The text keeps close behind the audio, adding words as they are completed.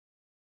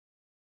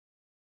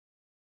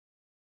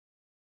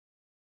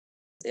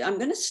I'm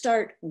going to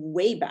start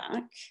way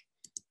back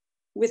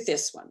with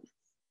this one.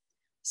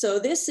 So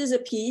this is a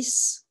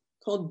piece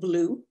called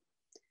Blue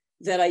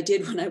that I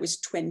did when I was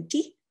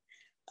 20.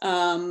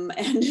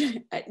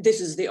 And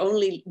this is the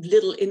only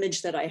little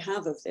image that I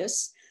have of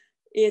this.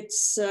 It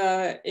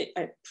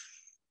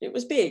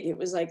was big. It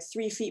was like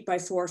 3 feet by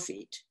 4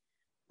 feet.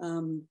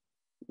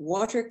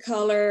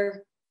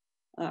 Watercolor,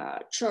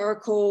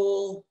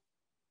 charcoal,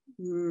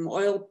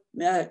 oil,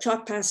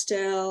 chalk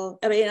pastel.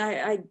 I mean,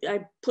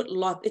 I put a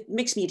lot,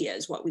 mixed media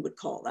is what we would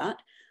call that.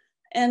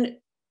 And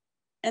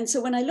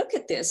so when I look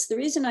at this, the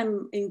reason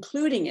I'm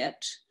including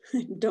it,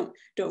 don't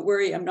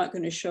worry, I'm not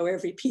going to show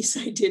every piece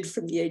I did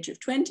from the age of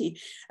 20,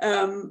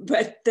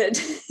 but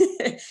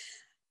that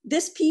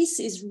this piece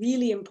is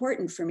really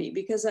important for me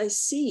because I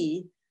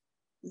see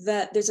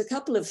that there's a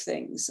couple of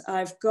things.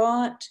 I've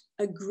got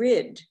a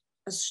grid,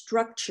 a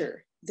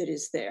structure that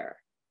is there.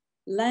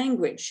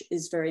 Language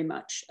is very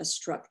much a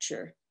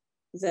structure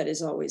that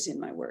is always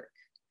in my work.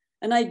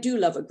 And I do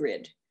love a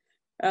grid.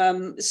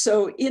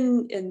 So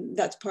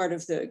that's part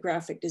of the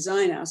graphic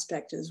design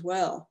aspect as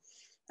well.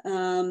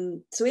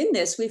 So in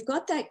this, we've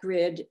got that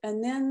grid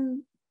and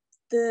then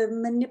the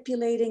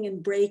manipulating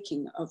and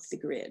breaking of the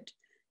grid.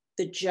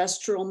 The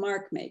gestural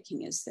mark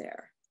making is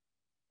there.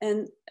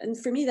 And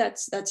for me,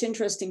 that's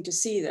interesting to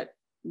see that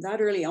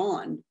early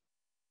on,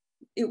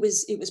 it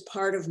was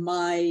part of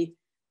my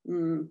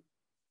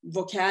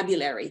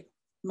vocabulary,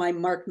 my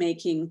mark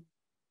making,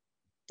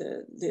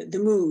 the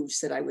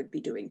moves that I would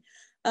be doing.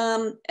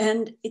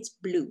 And it's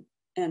blue,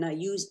 and I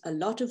use a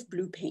lot of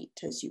blue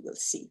paint, as you will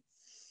see.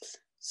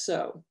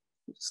 So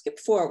skip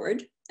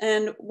forward,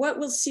 and what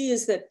we'll see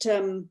is that,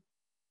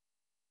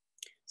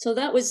 so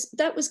that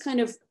was kind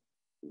of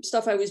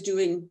stuff I was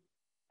doing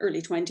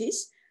early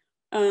 20s,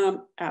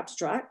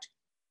 abstract.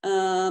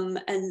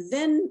 And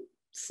then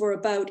for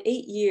about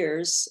 8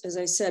 years, as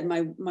I said,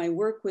 my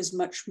work was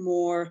much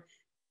more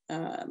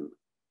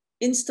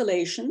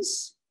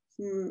installations,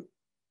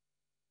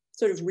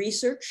 sort of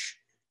research.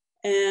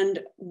 And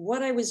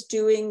what I was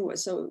doing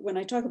was, so when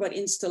I talk about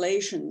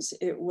installations,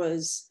 it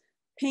was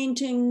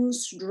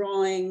paintings,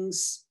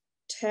 drawings,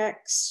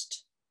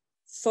 text,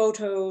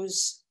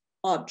 photos,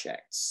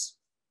 objects,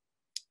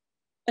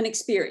 an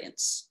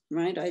experience,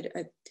 right?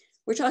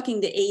 We're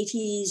talking the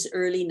 80s,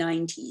 early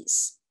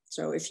 90s.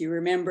 So if you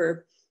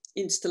remember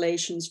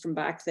installations from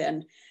back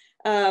then.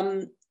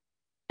 And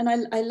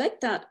I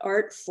like that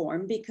art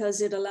form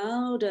because it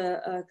allowed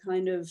a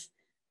kind of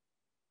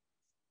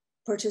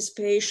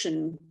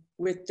participation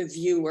with the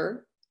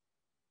viewer,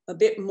 a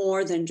bit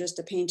more than just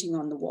a painting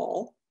on the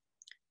wall.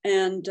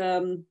 And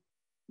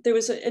there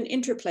was an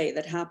interplay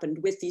that happened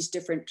with these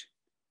different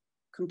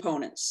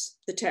components,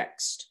 the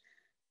text,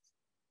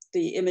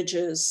 the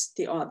images,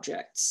 the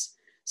objects.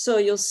 So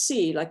you'll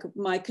see, like,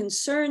 my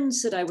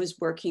concerns that I was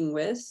working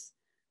with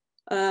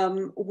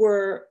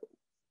were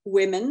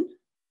women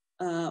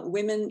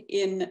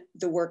in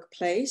the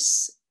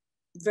workplace,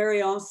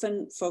 very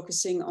often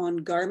focusing on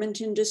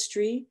garment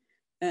industry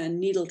and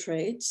needle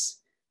trades.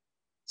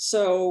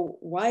 So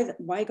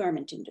why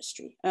garment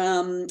industry?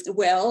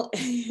 Well,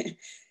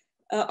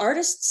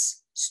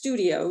 artists,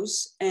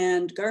 studios,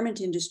 and garment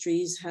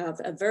industries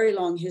have a very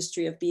long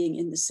history of being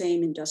in the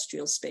same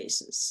industrial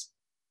spaces,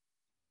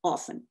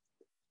 often.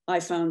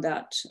 I found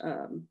that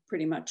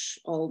pretty much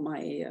all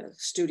my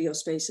studio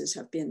spaces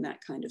have been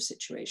that kind of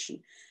situation.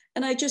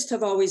 And I just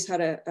have always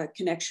had a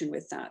connection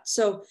with that.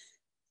 So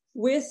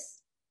with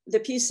the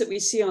piece that we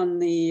see on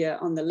the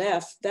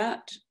left,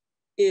 that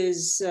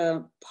is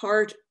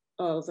part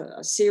of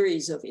a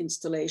series of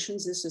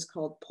installations. This is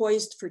called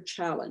Poised for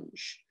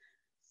Challenge.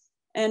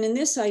 And in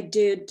this I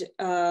did,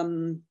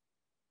 I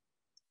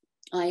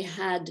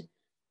had,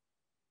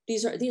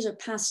 these are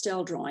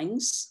pastel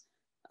drawings.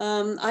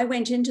 I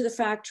went into the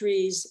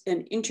factories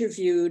and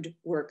interviewed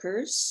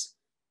workers,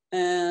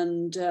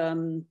 and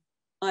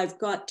I've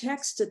got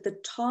text at the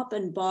top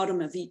and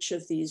bottom of each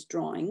of these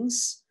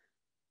drawings.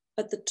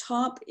 At the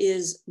top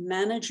is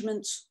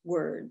management's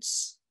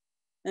words,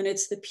 and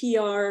it's the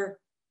PR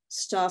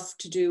stuff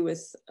to do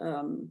with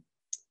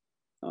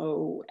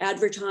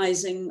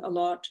advertising a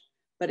lot,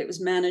 but it was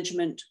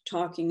management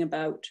talking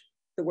about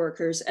the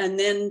workers. And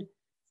then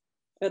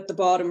at the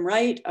bottom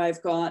right,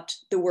 I've got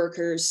the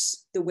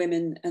workers, the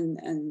women,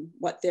 and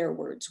what their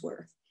words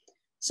were.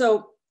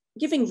 So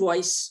giving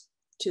voice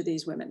to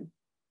these women.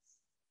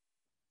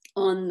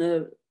 On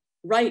the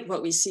right,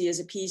 what we see is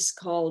a piece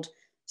called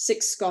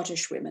 6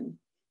 Scottish Women.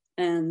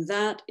 And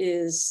that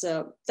is,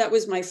 that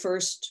was my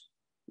first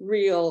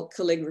real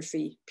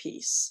calligraphy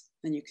piece.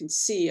 And you can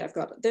see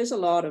there's a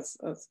lot of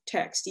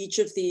text. Each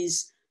of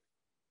these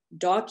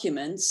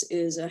documents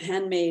is a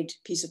handmade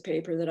piece of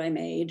paper that I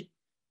made,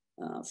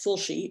 full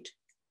sheet.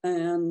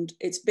 And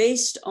it's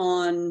based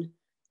on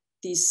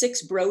these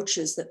 6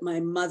 brooches that my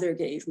mother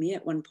gave me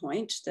at one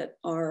point that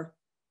are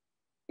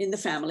in the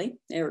family,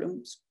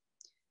 heirlooms.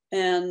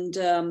 And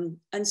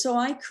so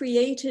I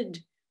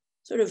created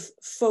sort of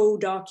faux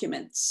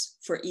documents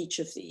for each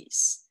of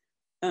these.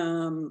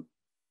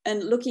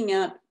 And looking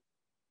at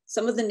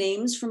some of the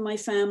names from my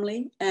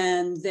family,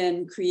 and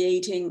then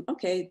creating,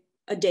 okay,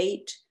 a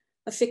date,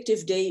 a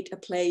fictive date, a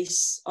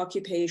place,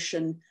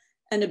 occupation,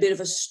 and a bit of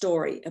a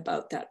story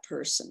about that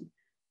person.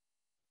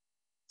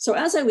 So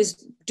as I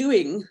was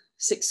doing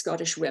Six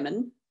Scottish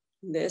Women,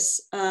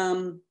 this,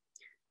 I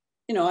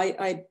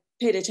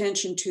paid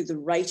attention to the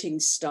writing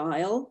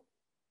style,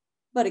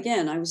 but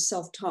again, I was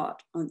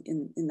self-taught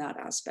in that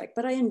aspect,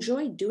 but I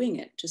enjoyed doing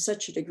it to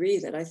such a degree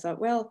that I thought,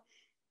 well,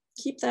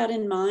 keep that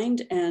in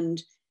mind,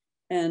 and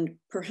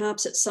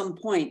perhaps at some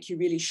point you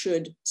really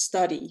should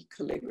study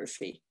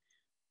calligraphy.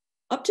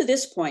 Up to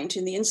this point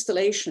in the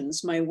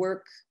installations, my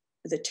work,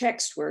 the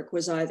text work,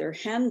 was either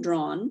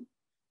hand-drawn,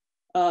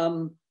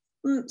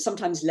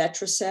 sometimes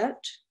lettre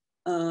set,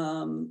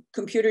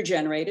 computer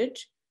generated,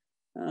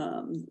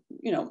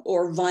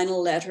 or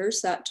vinyl letters,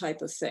 that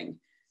type of thing.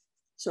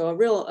 So a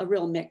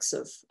real mix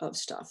of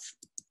stuff.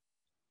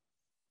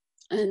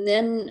 And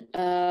then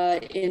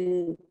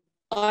in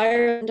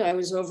Ireland, I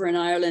was over in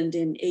Ireland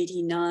in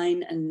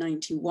 89 and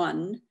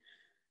 91,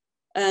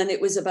 and it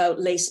was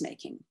about lace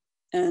making.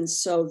 And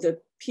so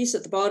the piece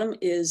at the bottom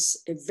is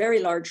a very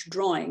large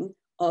drawing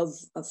of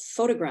a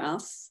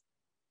photograph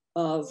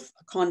of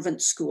a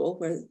convent school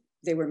where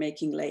they were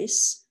making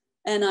lace.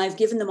 And I've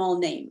given them all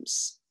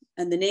names.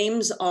 And the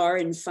names are,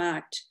 in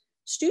fact,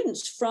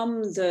 students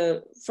from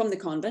the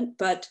convent,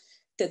 but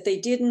that they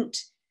didn't,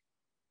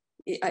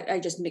 I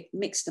just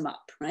mixed them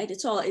up, right?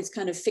 It's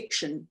kind of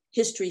fiction,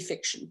 history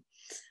fiction.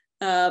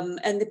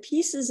 And the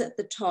pieces at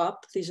the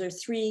top, these are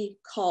 3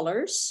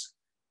 collars.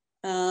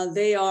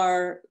 They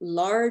are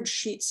large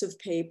sheets of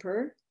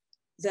paper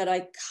that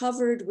I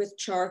covered with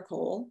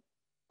charcoal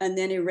and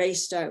then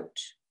erased out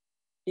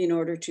in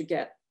order to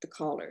get the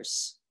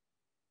collars.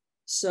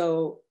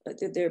 So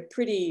they're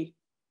pretty,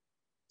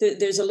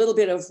 there's a little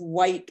bit of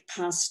white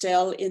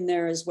pastel in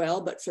there as well,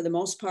 but for the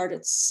most part,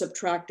 it's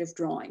subtractive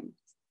drawing.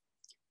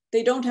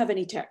 They don't have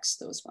any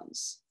text, those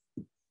ones,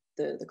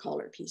 the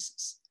collar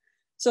pieces.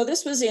 So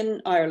this was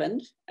in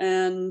Ireland.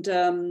 And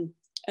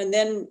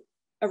then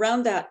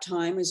around that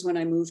time is when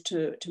I moved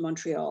to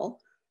Montreal.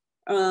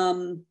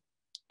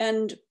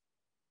 And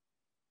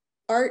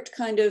art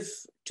kind of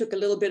took a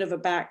little bit of a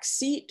back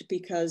seat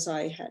because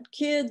I had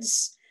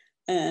kids.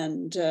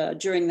 And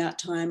during that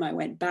time, I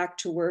went back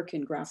to work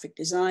in graphic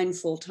design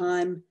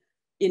full-time,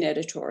 in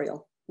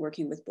editorial,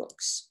 working with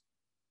books.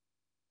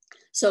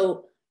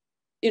 So,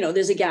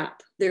 there's a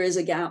gap. There is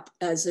a gap,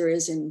 as there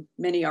is in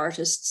many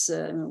artists,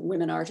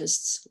 women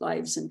artists'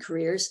 lives and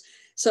careers.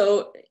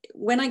 So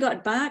when I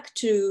got back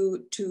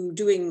to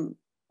doing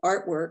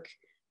artwork,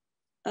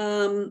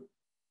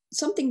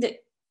 something that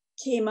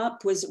came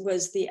up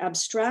was the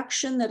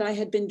abstraction that I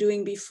had been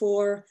doing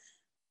before.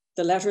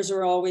 The letters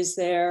are always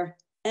there.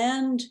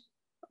 And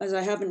as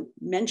I haven't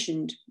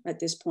mentioned at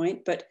this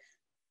point, but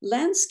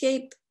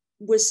landscape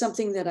was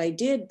something that I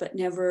did but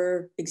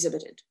never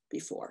exhibited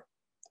before.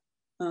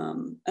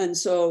 And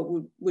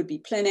so would be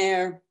plein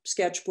air,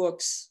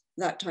 sketchbooks,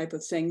 that type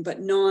of thing,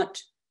 but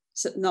not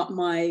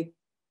my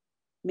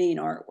main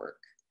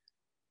artwork.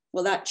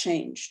 Well, that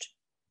changed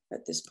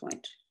at this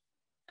point.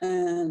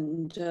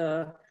 And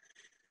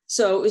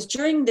so it was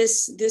during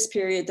this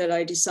period that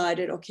I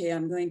decided, okay,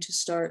 I'm going to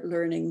start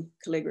learning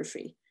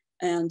calligraphy.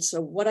 And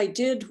so what I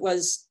did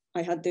was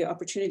I had the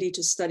opportunity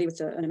to study with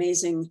an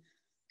amazing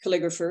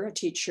calligrapher, a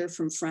teacher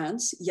from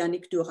France,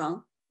 Yannick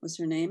Durand was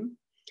her name.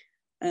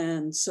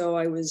 And so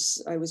I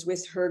was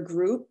with her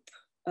group.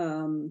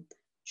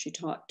 She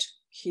taught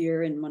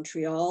here in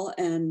Montreal,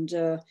 and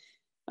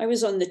I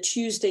was on the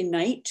Tuesday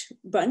night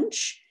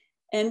bunch,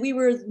 and we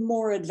were a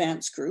more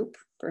advanced group,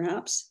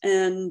 perhaps.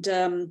 And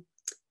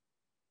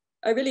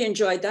I really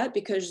enjoyed that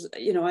because,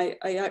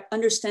 I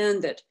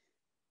understand that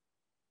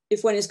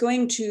if one is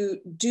going to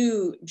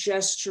do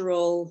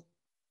gestural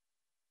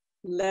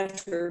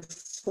letter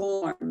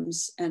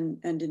forms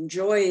and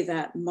enjoy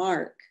that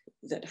mark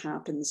that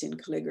happens in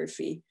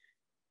calligraphy,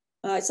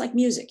 it's like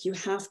music. You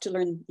have to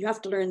learn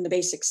the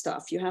basic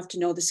stuff. You have to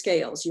know the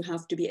scales. You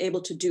have to be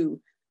able to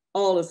do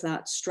all of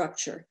that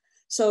structure.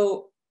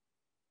 So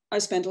I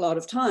spent a lot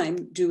of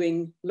time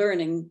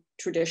learning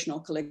traditional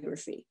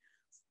calligraphy,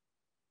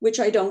 which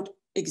I don't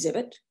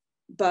exhibit,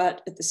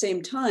 but at the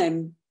same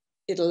time,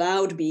 it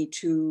allowed me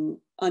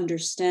to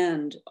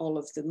understand all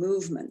of the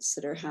movements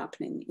that are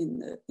happening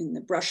in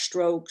the brush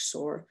strokes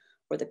or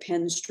the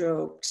pen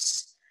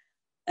strokes.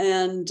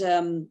 And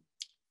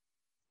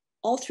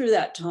all through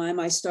that time,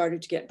 I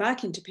started to get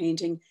back into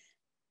painting,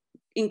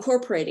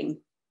 incorporating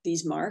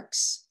these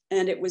marks,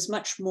 and it was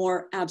much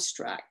more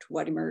abstract.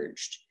 What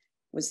emerged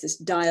was this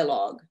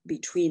dialogue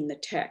between the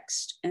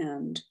text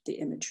and the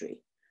imagery.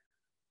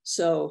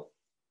 So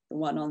the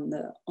one on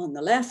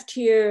the left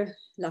here,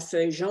 La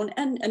Feuille Jaune,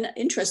 and an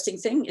interesting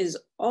thing is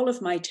all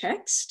of my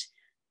text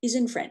is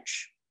in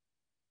French.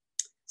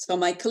 So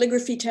my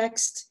calligraphy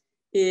text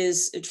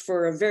is,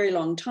 for a very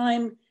long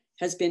time,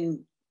 has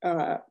been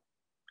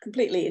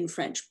completely in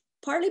French,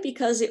 partly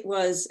because it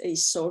was a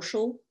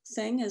social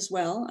thing as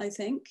well, I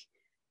think.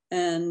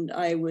 And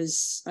I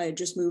had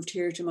just moved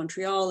here to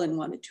Montreal and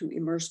wanted to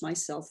immerse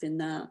myself in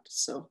that.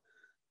 So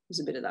it was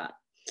a bit of that.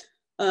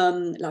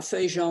 La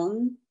Feuille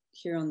Jaune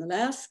here on the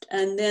left.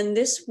 And then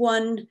this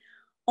one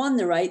on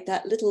the right,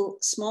 that little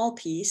small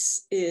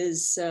piece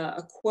is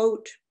a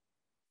quote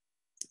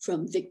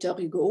from Victor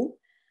Hugo.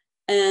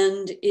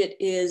 And it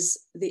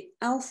is the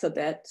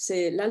alphabet,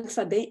 c'est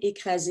l'alphabet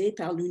écrasé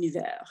par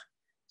l'univers.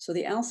 So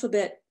the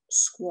alphabet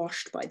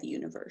squashed by the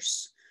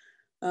universe.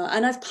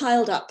 And I've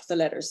piled up the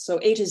letters. So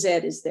A to Z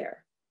is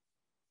there.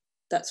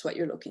 That's what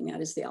you're looking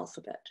at, is the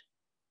alphabet.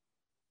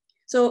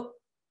 So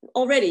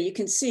already you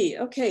can see,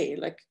 okay,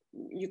 like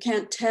you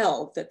can't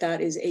tell that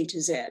that is A to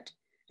Z.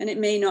 And it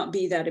may not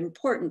be that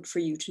important for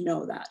you to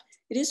know that.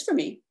 It is for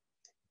me.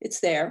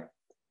 It's there.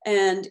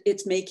 And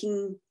it's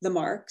making the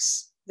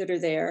marks that are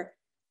there.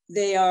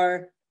 They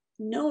are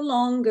no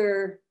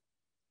longer,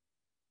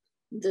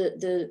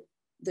 the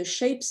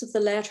shapes of the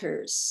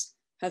letters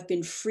have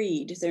been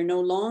freed. They're no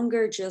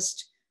longer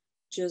just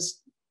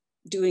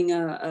doing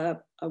a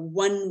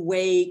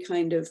one-way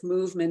kind of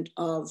movement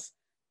of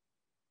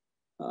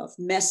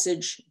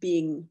message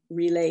being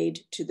relayed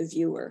to the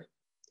viewer.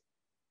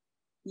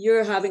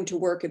 You're having to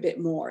work a bit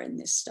more in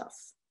this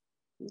stuff.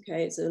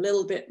 Okay, it's a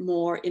little bit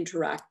more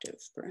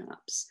interactive,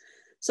 perhaps.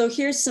 So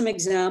here's some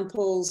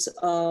examples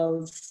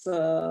of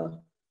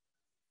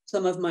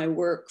some of my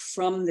work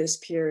from this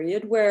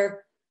period,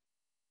 where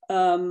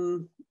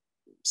some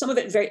of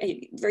it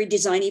very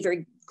designy,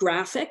 very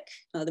graphic.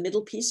 The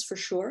middle piece for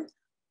sure.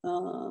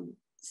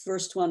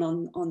 First one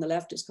on the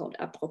left is called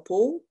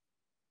Apropos,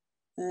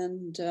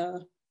 and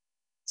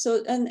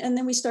and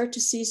then we start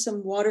to see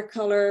some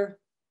watercolor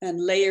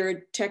and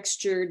layered,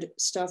 textured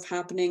stuff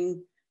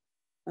happening.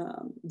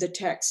 The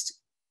text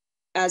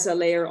as a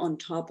layer on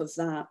top of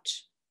that.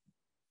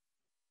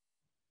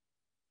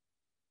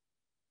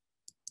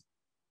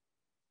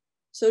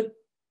 So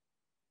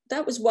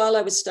that was while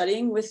I was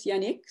studying with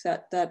Yannick,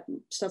 that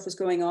stuff was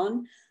going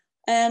on.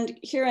 And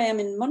here I am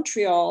in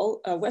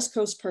Montreal, a West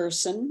Coast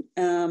person,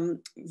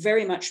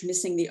 very much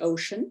missing the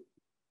ocean.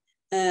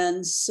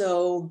 And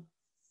so,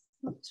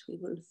 oops, we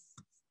will,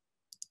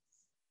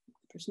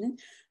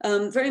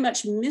 very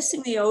much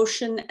missing the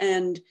ocean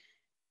and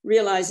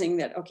realizing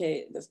that,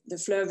 okay, the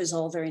fleuve is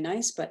all very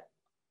nice, but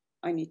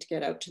I need to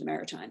get out to the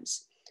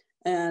Maritimes.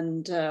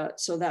 And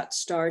so that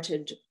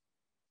started,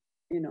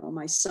 you know,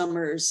 my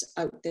summers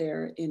out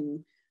there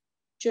in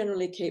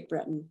generally Cape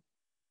Breton.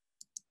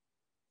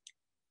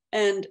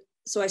 And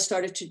so I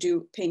started to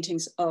do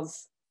paintings of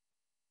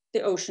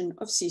the ocean,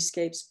 of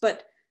seascapes,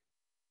 but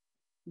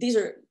these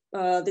are,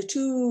 the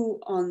two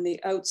on the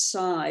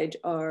outside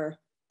are,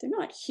 they're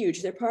not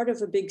huge. They're part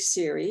of a big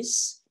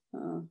series.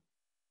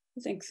 I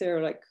think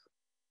they're like,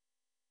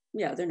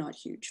 yeah, they're not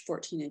huge,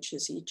 14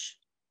 inches each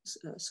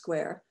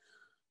square.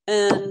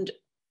 And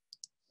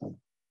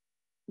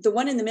the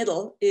one in the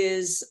middle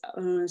is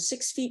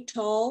 6 feet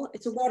tall.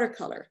 It's a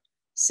watercolor,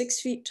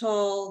 6 feet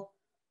tall.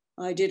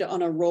 I did it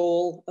on a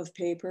roll of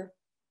paper.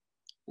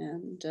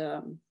 And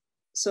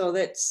so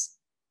that's,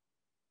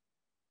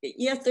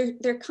 yeah,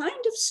 they're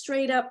kind of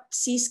straight up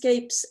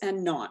seascapes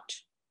and not.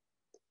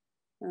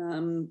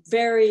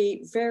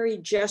 Very, very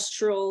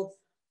gestural,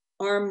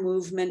 arm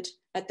movement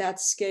at that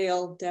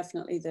scale.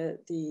 Definitely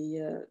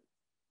the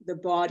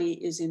body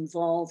is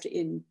involved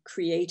in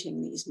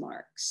creating these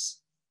marks.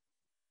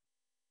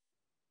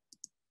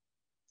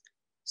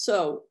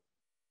 So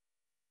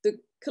the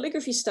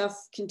calligraphy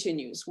stuff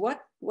continues.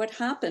 What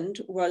happened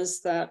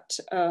was that,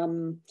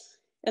 and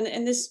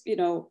this, you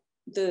know,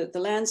 the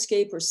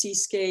landscape or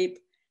seascape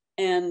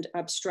and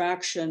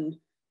abstraction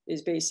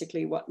is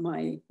basically what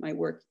my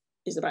work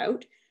is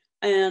about.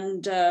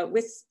 And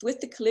with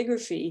the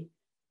calligraphy,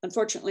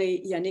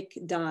 unfortunately,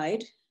 Yannick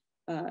died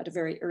at a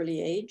very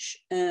early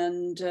age.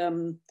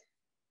 And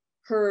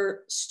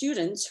her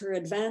students, her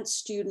advanced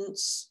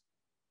students,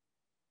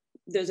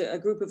 there's a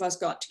group of us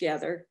got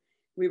together.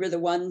 We were the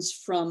ones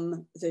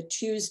from the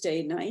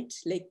Tuesday night,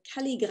 les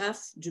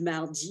calligraphes du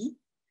mardi,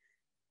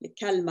 les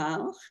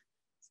calmars.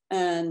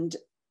 And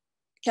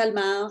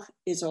calmar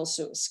is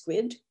also a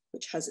squid,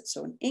 which has its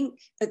own ink.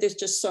 There's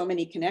just so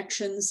many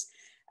connections.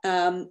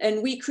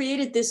 And we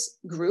created this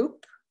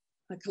group,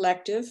 a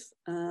collective,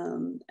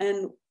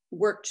 and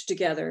worked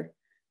together.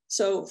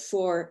 So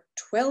for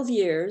 12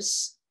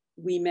 years,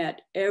 we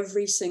met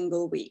every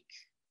single week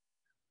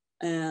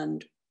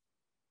and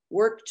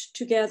worked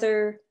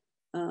together,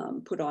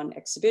 put on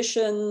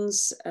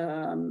exhibitions.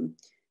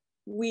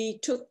 We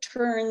took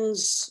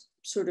turns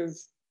sort of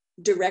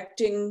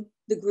directing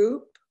the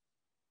group,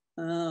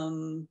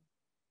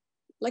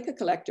 like a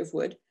collective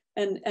would.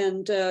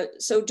 And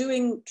so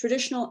doing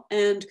traditional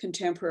and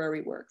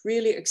contemporary work,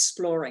 really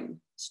exploring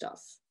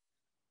stuff.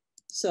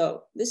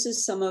 So this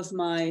is some of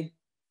my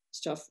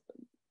stuff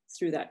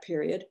through that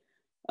period.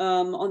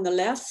 On the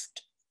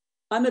left,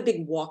 I'm a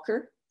big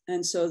walker.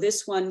 And so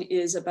this one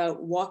is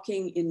about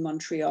walking in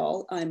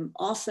Montreal. I'm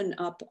often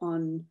up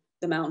on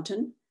the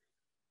mountain.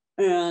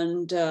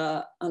 And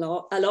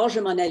alors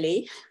je m'en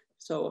allais.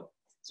 So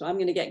I'm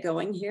going to get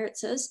going here, it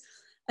says.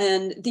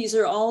 And these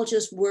are all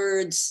just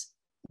words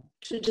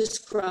to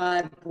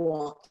describe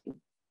walking.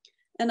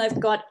 And I've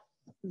got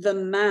the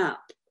map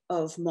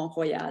of Mont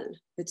Royal.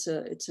 It's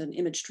an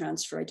image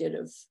transfer I did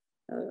of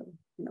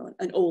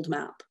an old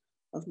map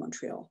of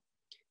Montreal.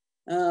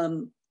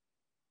 On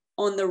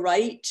the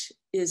right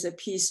is a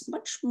piece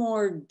much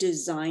more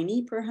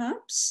designy,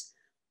 perhaps,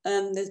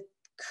 and the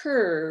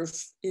curve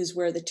is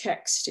where the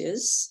text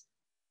is,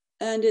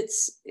 and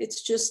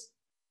it's just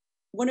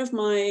one of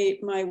my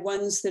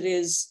ones that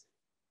is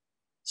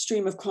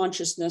stream of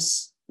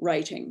consciousness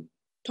writing,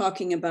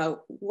 talking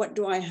about what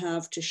do I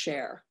have to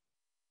share,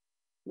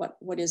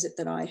 what is it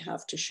that I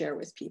have to share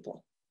with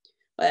people,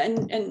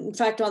 and in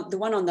fact, on the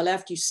one on the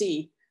left, you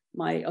see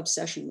my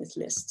obsession with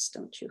lists,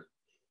 don't you?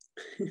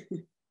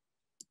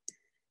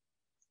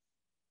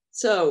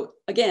 So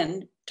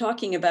again,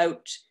 talking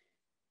about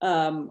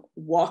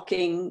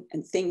walking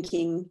and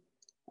thinking,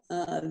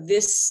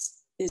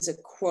 this is a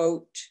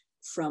quote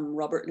from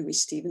Robert Louis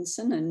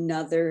Stevenson,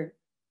 another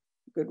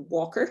good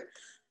walker,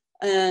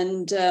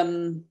 and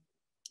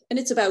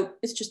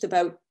it's just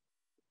about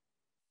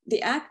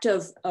the act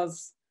of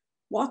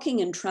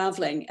walking and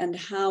traveling and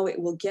how it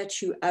will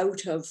get you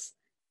out of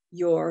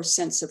your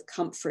sense of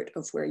comfort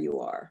of where you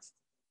are.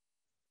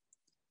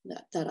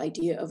 That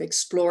idea of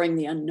exploring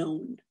the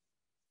unknown.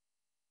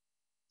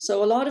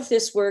 So a lot of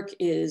this work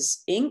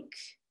is ink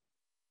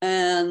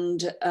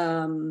and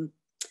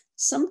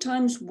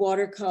sometimes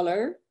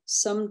watercolor,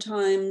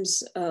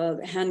 sometimes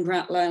hand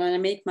and I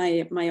make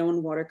my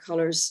own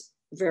watercolors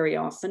very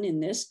often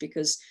in this,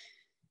 because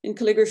in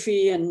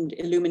calligraphy and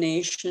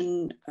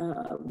illumination,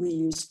 we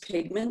use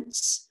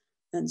pigments.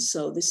 And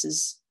so this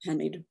is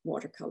handmade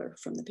watercolor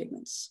from the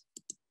pigments.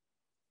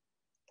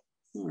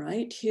 All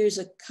right, here's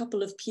a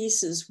couple of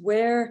pieces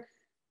where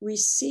we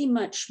see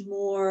much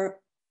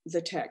more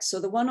the text.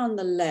 So the one on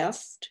the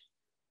left,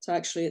 it's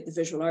actually at the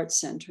Visual Arts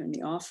Center in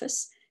the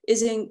office,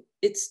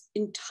 it's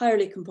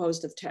entirely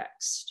composed of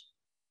text.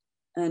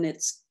 And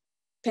it's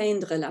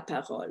peindre la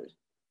parole,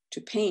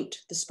 to paint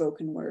the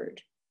spoken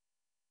word.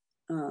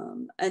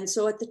 And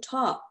so at the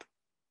top,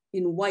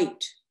 in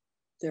white,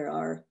 there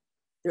are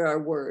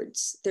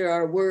words. There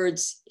are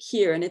words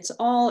here, and it's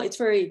about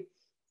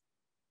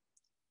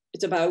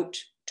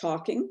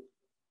talking,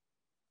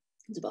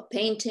 it's about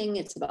painting,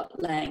 it's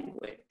about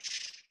language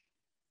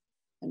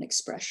and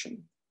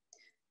expression.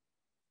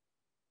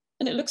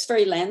 And it looks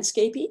very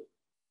landscapey,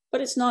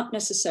 but it's not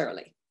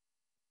necessarily.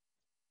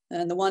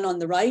 And the one on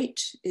the right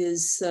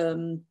is,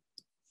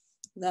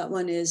 that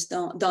one is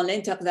dans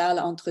l'intervalle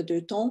entre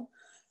deux tons.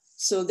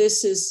 So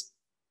this is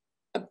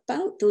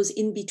about those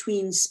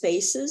in-between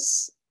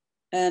spaces.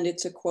 And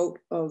it's a quote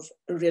of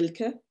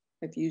Rilke.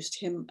 I've used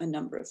him a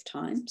number of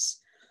times.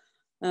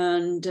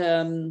 And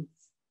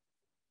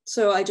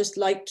so I just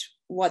liked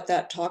what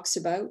that talks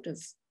about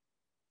of,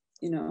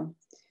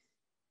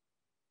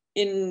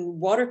 in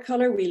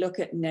watercolor, we look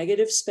at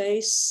negative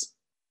space.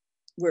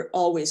 We're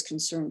always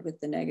concerned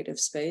with the negative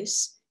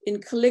space. In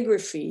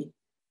calligraphy,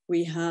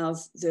 we have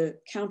the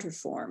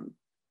counterform.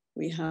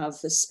 We have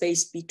the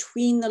space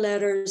between the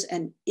letters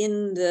and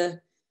in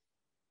the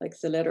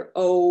letter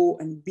O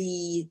and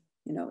B,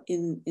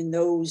 in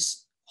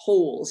those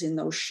holes, in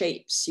those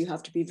shapes. You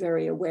have to be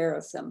very aware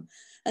of them.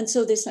 And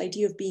so this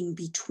idea of being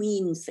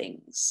between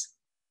things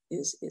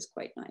is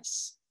quite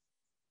nice.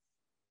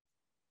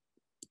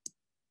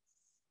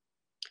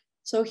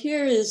 So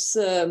here is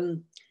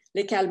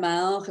Les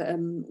Calmars,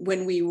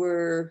 when we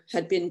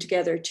had been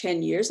together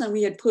 10 years, and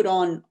we had put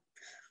on,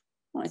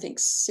 I think,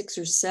 6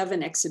 or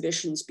 7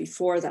 exhibitions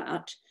before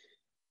that.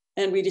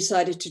 And we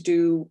decided to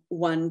do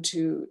one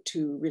to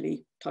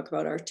really talk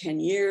about our 10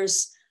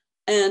 years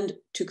and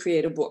to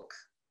create a book.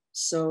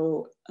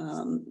 So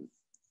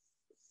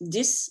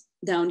this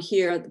down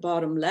here at the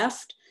bottom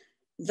left,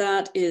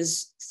 that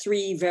is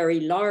 3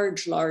 very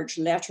large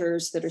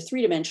letters that are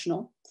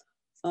 3-dimensional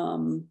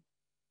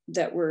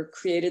that were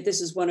created.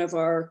 This is one of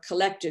our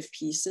collective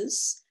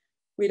pieces.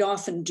 We'd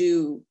often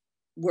do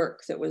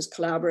work that was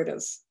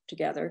collaborative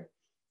together.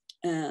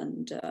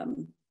 And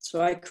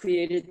so I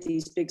created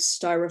these big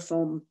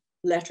styrofoam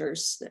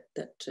letters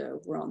that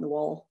were on the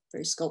wall,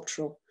 very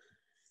sculptural.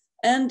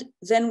 And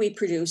then we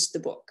produced the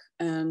book.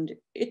 And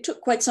it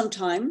took quite some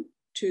time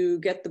to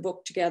get the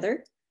book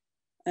together.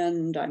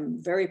 And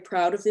I'm very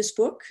proud of this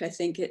book. I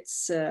think it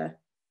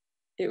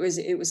was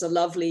a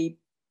lovely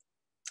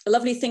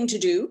thing to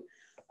do.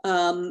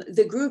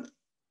 The group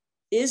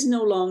is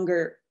no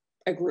longer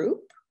a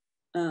group,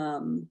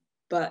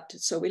 but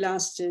so we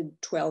lasted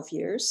 12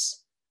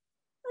 years.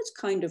 It's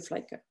kind of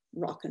like a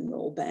rock and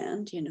roll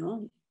band,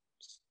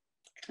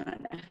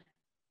 kind of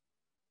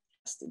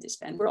to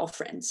disband. We're all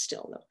friends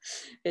still, though.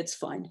 It's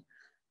fine.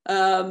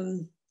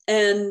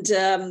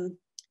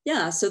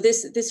 Yeah, so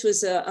this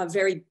was a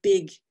very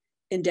big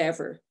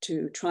endeavor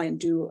to try and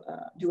do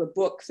a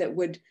book that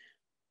would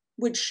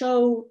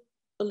show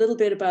a little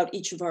bit about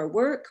each of our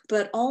work,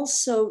 but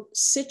also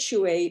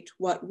situate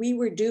what we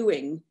were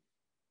doing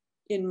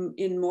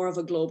in more of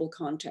a global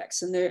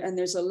context. And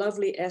there's a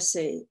lovely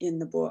essay in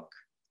the book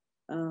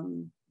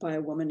by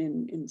a woman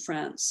in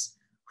France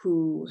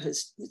who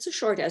has, it's a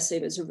short essay,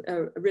 but it's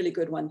a really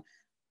good one,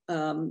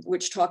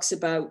 which talks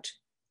about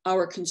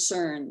our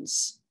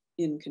concerns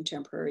in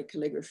contemporary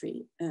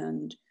calligraphy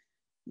and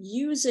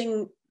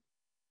using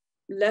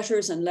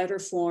letters and letter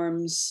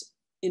forms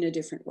in a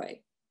different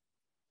way.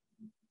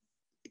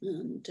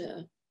 And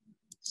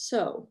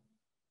so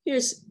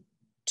here's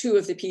two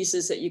of the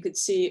pieces that you could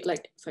see,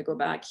 like if I go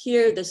back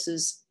here, this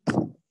is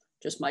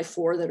just my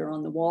 4 that are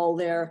on the wall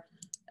there.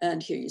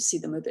 And here you see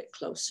them a bit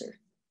closer.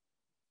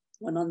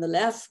 One on the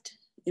left,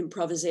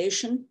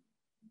 improvisation,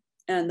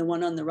 and the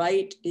one on the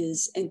right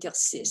is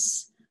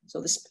interstice.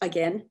 So this,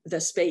 again, the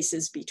space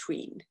is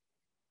between.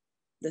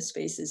 The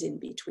space is in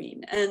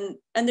between. And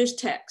there's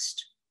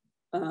text.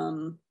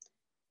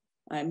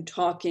 I'm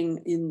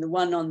talking in the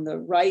one on the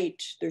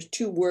right, there's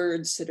 2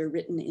 words that are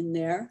written in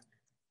there.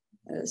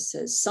 It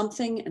says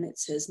something and it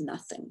says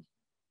nothing.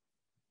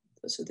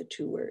 Those are the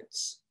 2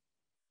 words.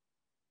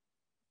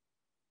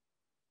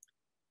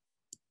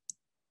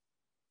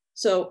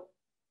 So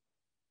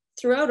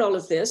throughout all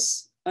of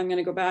this, I'm going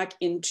to go back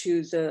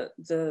into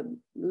the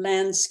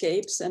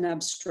landscapes and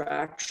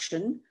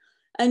abstraction,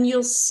 and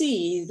you'll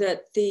see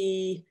that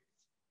the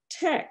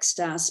text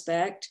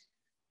aspect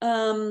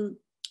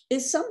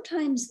is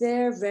sometimes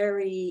there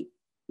very,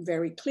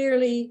 very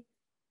clearly,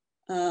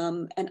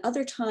 and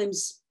other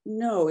times,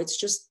 no, it's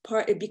just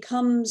part, it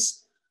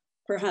becomes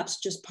perhaps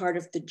just part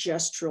of the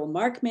gestural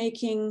mark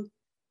making.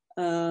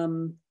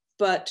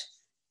 But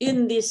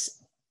in this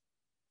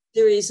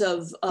series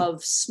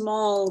of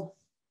small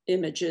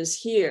images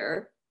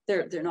here,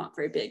 they're not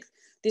very big.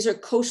 These are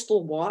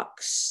coastal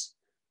walks,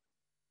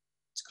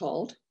 it's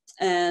called,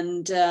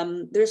 and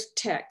there's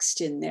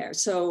text in there.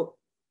 So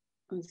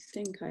I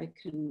think I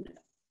can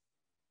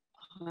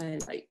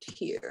highlight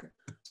here.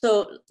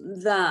 So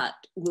that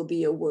will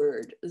be a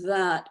word.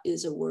 That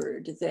is a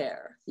word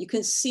there. You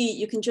can see,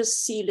 you can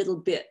just see little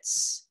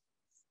bits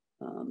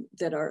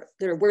that are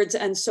words.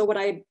 And so what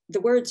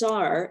the words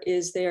are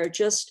is they are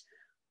just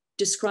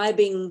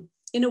describing,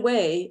 in a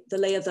way, the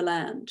lay of the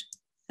land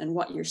and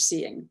what you're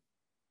seeing.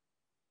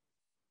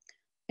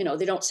 You know,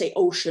 they don't say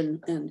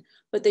ocean,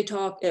 but they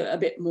talk a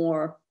bit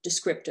more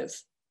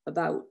descriptive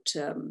about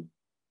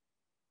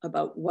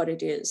what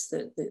it is,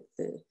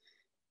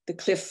 the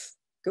cliff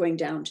going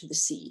down to the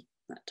sea,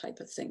 that type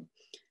of thing.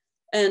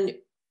 And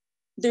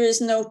there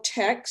is no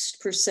text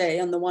per se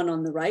on the one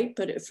on the right,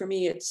 but for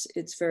me,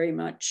 it's very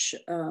much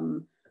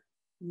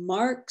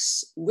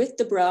marks with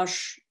the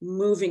brush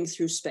moving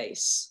through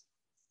space.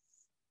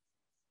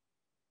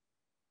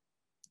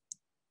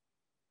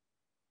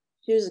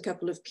 Here's a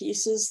couple of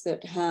pieces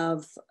that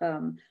have,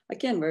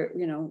 again, we're,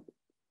 you know,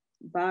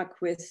 back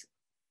with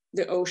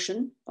the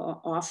ocean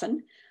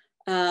often.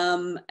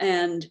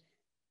 And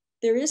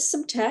there is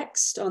some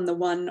text on the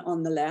one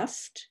on the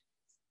left,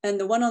 and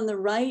the one on the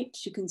right,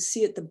 you can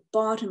see at the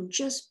bottom,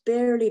 just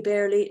barely,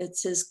 it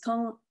says,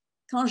 quand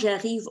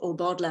j'arrive au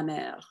bord de la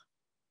mer,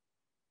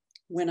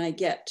 when I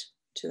get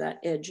to that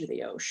edge of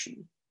the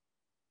ocean.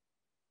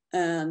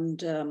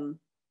 And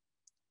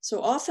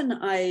so often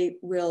I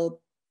will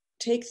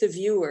take the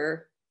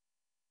viewer,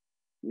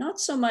 not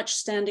so much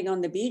standing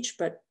on the beach,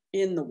 but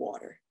in the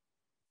water.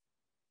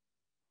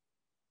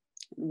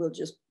 And we'll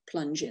just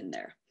plunge in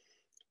there.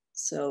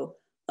 So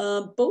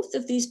both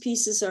of these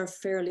pieces are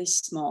fairly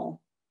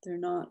small. They're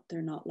not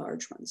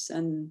large ones.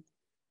 And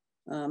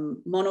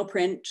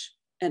monoprint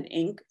and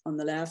ink on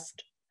the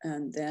left,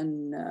 and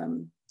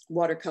then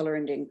watercolor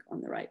and ink on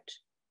the right.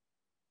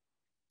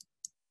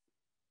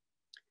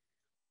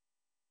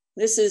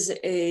 This is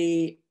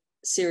a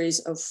series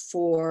of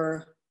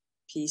 4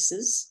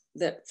 pieces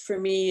that for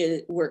me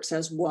it works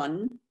as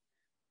one.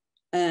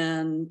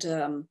 And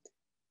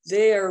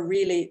they are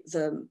really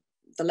the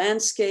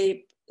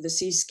landscape, the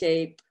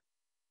seascape,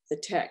 the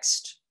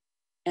text,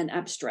 and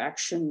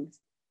abstraction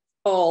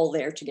all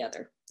there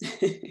together.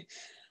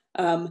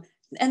 And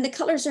the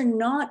colors are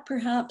not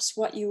perhaps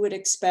what you would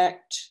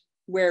expect,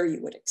 where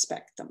you would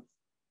expect them.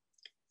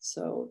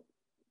 So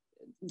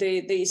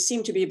they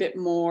seem to be a bit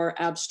more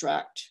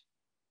abstract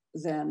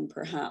than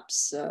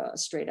perhaps a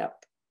straight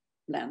up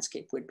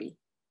landscape would be.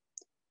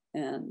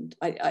 And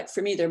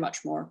for me, they're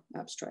much more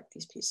abstract,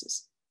 these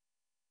pieces.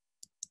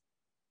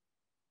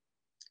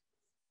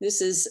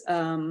 This is,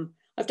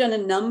 I've done a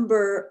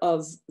number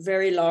of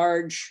very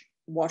large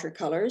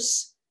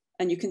watercolors,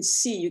 and you can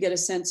see, you get a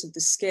sense of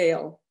the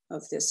scale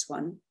of this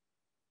one.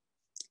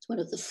 It's one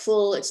of the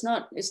full, it's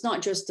not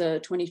just a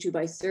 22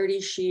 by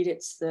 30 sheet,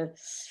 it's I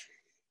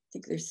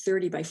think they're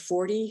 30 by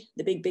 40,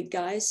 the big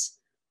guys.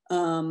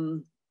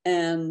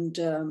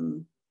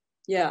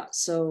 Yeah,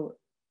 so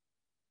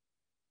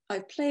I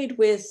played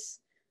with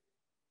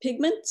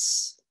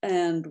pigments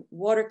and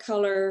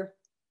watercolor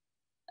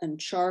and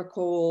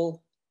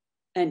charcoal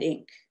and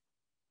ink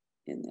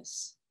in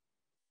this.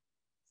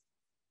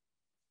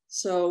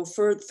 So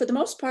for the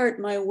most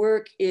part, my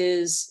work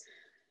is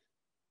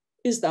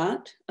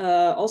that,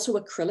 also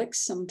acrylics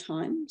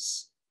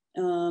sometimes,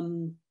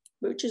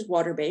 which is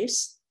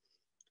water-based.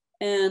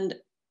 And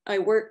I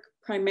work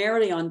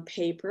primarily on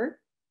paper,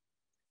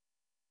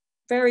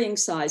 varying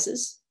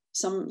sizes.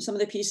 Some of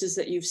the pieces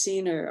that you've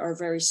seen are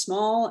very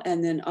small,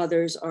 and then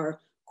others are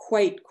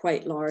quite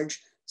large.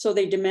 So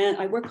they demand,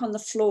 I work on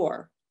the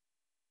floor.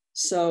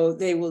 So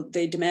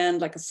they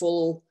demand like a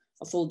full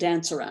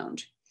dance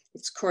around.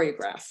 It's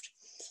choreographed,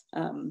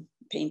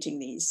 painting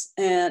these.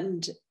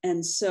 And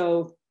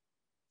so,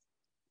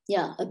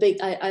 yeah,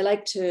 I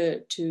like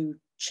to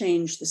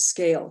change the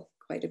scale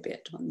quite a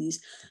bit on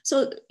these.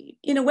 So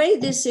in a way,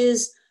 this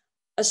is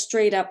a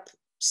straight up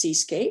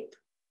seascape,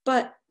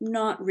 but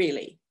not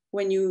really.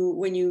 When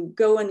you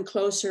go in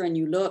closer and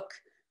you look,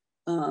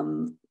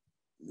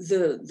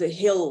 the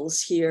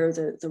hills here,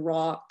 the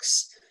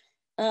rocks,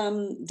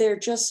 they're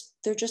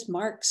just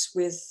marks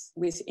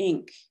with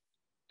ink,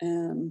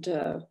 and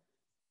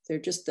they're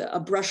just a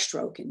brush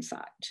stroke. In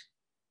fact,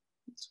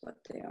 that's what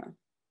they are.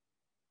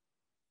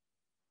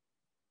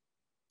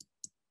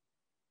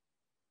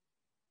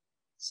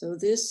 So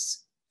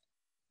this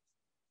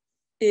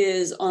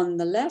is on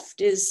the left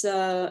is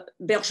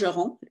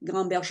Bergeron,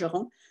 Grand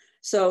Bergeron.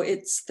 So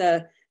it's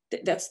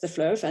that's the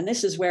fleuve, and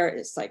this is where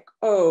it's like,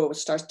 oh, it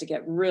starts to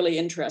get really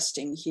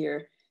interesting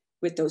here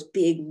with those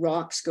big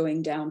rocks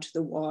going down to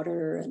the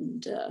water,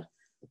 and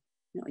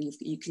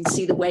you can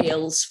see the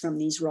whales from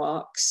these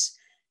rocks.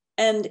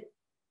 And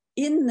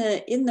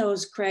in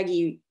those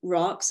craggy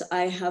rocks,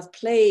 I have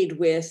played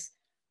with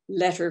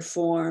letter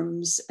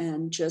forms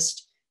and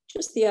just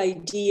the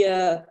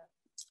idea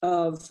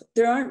of,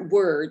 there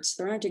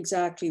aren't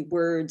exactly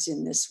words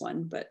in this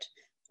one, but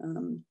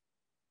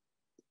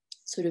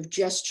sort of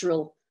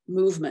gestural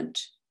movement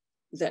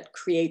that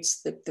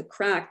creates the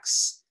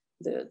cracks,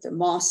 the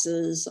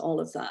mosses, all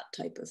of that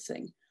type of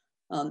thing.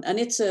 And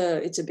it's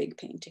a big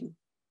painting.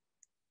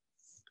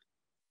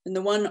 And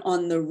the one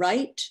on the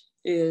right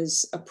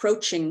is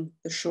approaching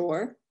the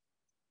shore.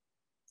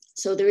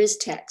 So there is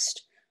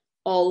text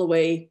all the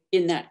way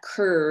in that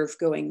curve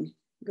going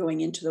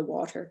into the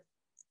water.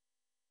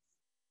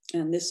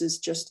 And this is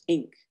just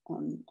ink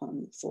on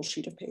full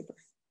sheet of paper.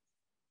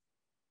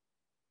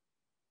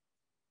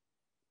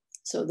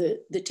 So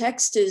the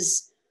text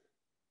is,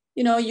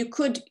 you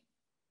could,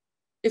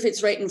 if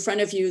it's right in front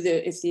of you,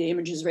 if the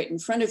image is right in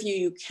front of you,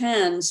 you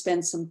can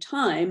spend some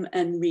time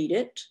and read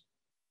it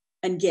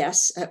and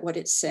guess at what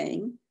it's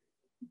saying.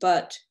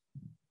 But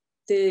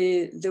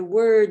the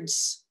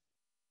words,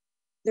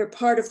 they're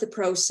part of the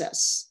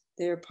process.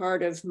 They're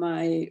part of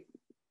the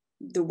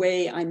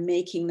way I'm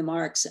making the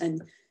marks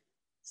and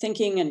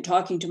thinking and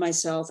talking to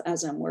myself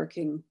as I'm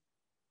working.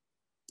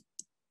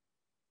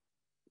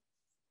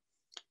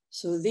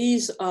 So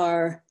these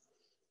are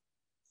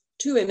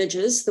two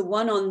images. The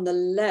one on the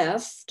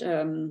left,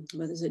 well,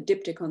 there's a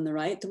diptych on the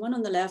right. The one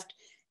on the left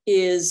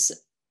is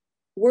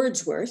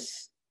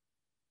Wordsworth.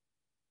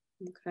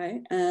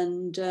 Okay,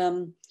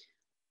 and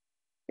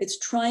it's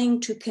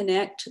trying to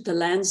connect the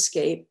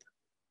landscape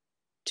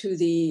to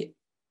the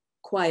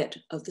quiet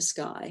of the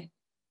sky.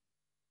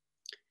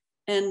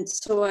 And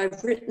so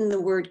I've written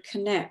the word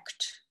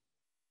connect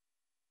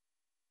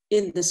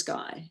in the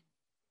sky.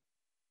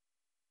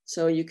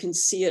 So you can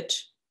see it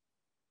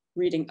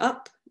reading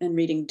up and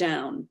reading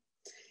down,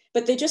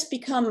 but they just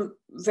become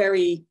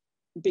very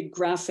big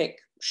graphic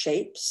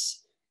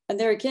shapes. And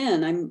there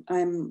again,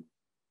 I'm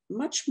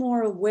much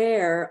more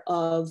aware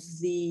of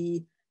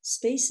the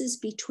spaces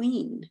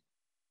between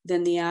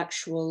than the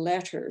actual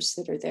letters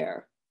that are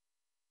there.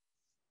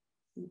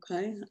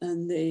 Okay,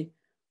 and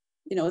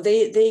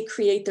they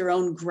create their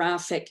own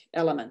graphic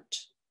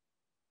element,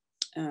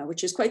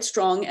 which is quite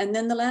strong. And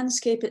then the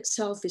landscape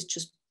itself is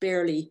just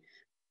barely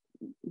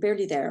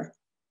there,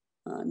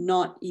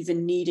 not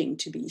even needing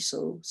to be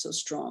so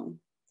strong.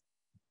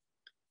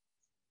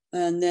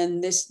 And then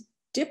this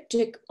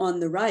diptych on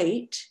the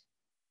right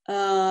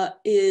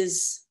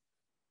is,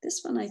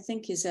 this one I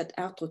think is at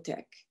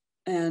Artothek,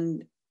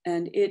 and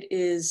it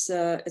is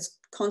it's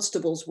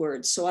Constable's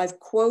words. So I've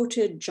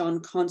quoted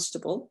John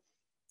Constable.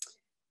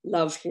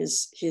 Love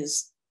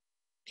his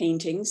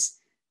paintings,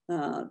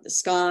 the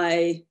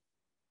sky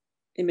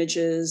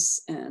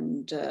images,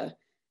 and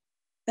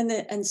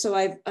so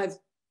I've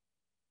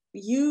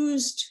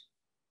used,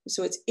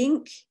 so it's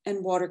ink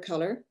and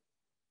watercolor,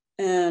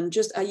 and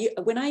just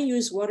when I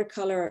use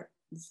watercolor,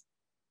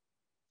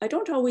 I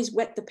don't always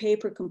wet the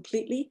paper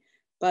completely,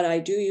 but I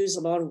do use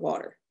a lot of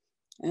water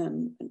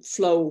and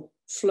flow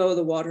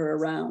the water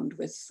around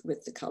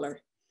with the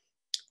color.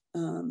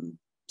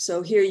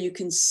 So here you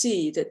can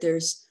see that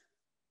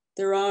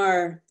there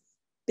are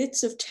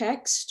bits of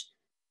text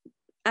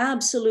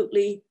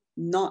absolutely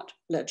not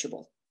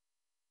legible.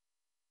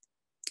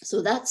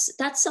 So that's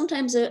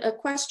sometimes a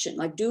question,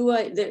 like,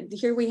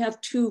 here we have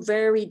two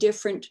very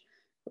different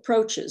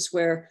approaches,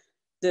 where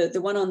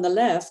the one on the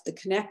left, the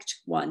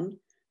connect one,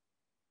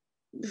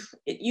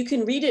 you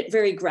can read it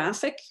very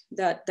graphic,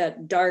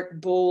 that dark,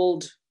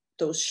 bold,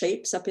 those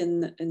shapes up in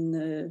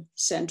the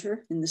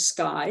center, in the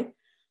sky.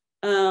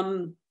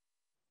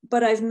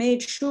 But I've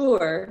made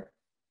sure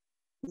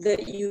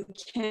that you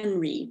can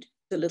read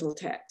the little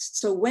text.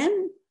 So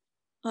when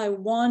I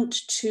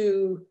want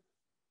to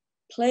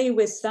play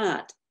with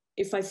that,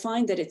 if I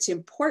find that it's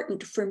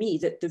important for me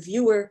that the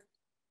viewer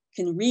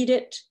can read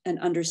it and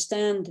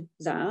understand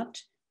that,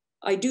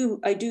 I do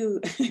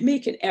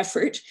make an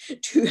effort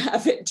to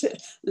have it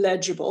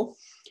legible.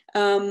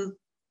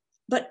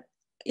 But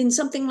in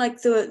something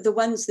like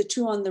the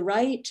two on the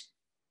right,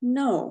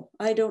 no,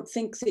 I don't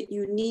think that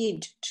you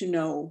need to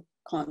know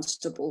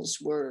Constable's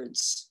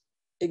words,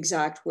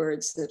 exact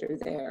words that are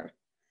there.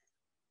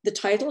 The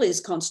title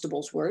is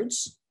Constable's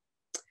Words,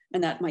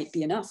 and that might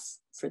be enough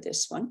for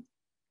this one.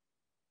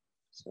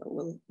 So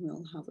we'll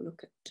have a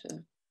look at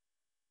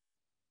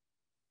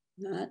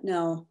that.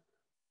 Now,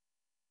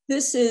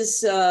 this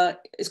is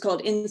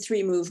called In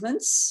Three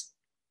Movements,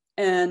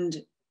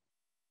 and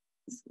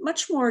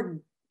much more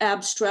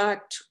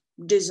abstract,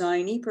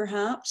 designy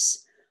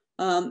perhaps.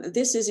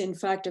 This is in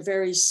fact a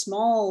very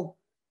small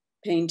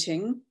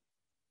painting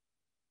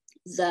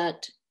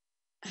that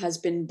has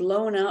been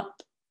blown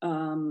up,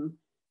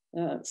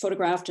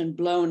 photographed and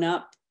blown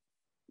up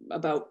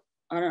about,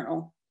 I don't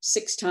know,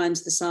 6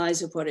 times the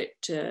size of what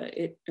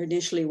it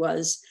initially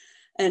was,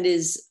 and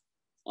is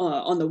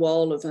on the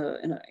wall of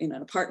in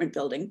an apartment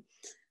building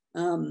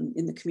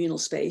in the communal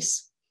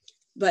space.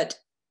 But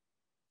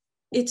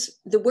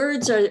the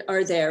words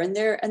are there, and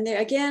there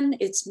again,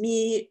 it's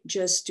me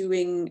just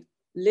doing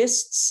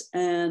lists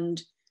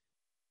and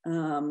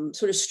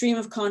sort of stream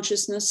of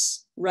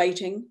consciousness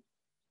writing,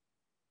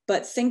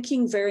 but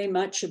thinking very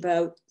much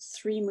about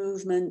 3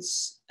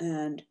 movements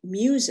and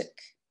music.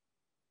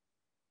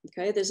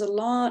 Okay, there's a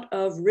lot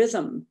of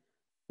rhythm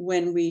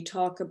when we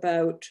talk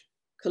about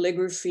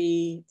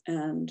calligraphy,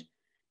 and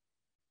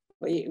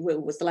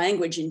with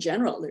language in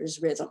general,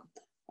 there's rhythm.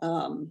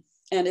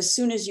 And as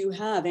soon as you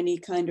have any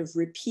kind of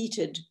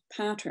repeated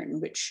pattern,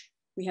 which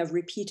we have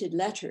repeated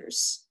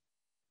letters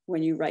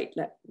when you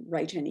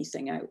write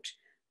anything out,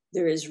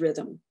 there is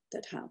rhythm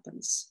that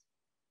happens.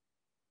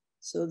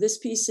 So this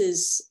piece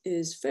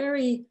is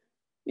very,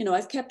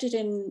 I've kept it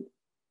in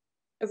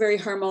a very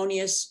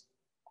harmonious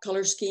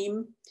color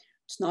scheme.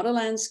 It's not a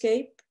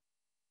landscape,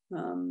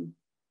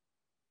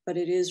 but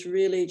it is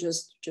really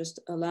just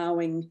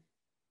allowing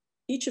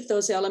each of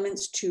those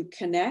elements to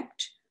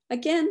connect.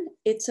 Again,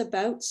 it's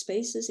about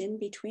spaces in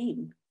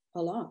between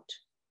a lot.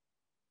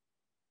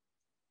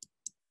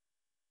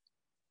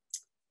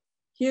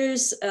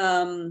 Here's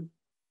another,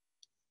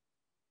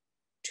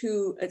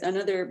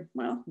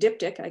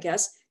 diptych, I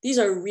guess. These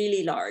are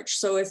really large.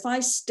 So if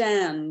I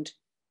stand,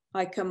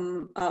 I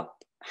come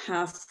up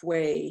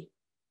halfway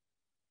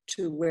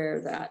to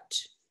where that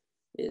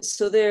is.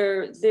 So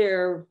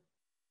they're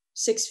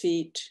 6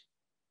 feet,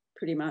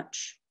 pretty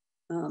much.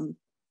 And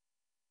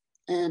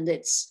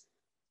it's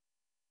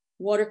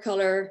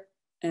watercolor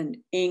and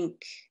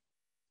ink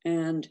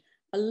and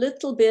a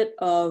little bit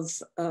of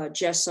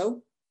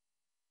gesso.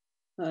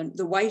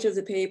 The white of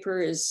the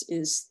paper is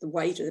the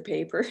white of the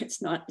paper.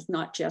 It's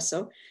not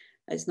gesso.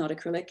 It's not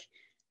acrylic.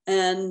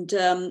 And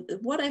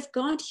what I've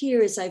got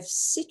here is I've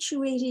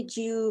situated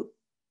you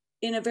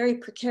in a very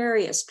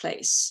precarious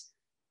place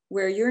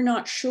where you're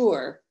not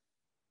sure,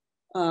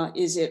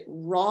 is it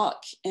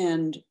rock,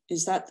 and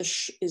is that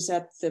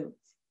the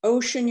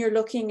ocean you're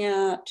looking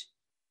at?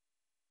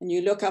 And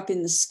you look up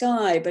in the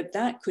sky, but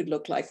that could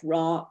look like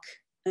rock.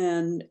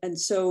 And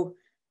so,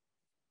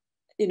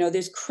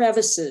 there's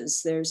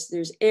crevices,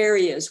 there's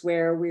areas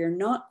where we're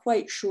not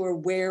quite sure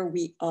where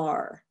we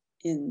are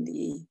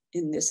in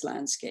this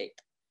landscape.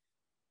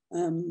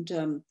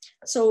 And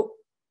so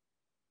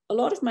a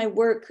lot of my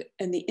work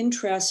and the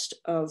interest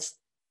of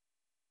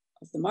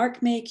the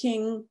mark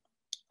making,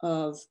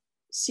 of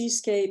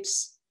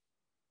seascapes,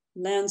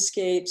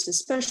 landscapes,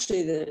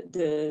 especially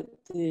the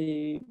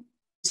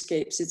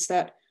landscapes, it's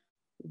that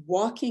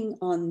walking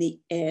on the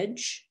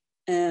edge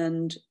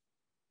and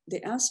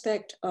the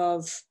aspect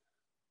of,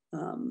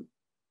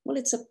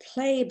 it's a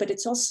play, but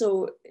it's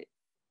also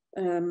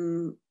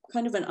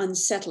kind of an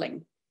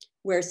unsettling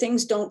where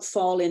things don't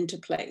fall into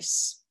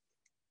place.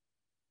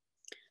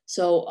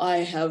 So I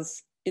have,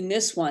 in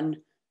this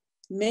one,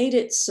 made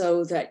it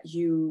so that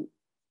you're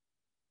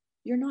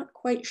not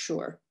quite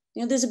sure.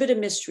 There's a bit of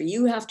mystery.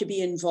 You have to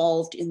be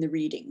involved in the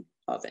reading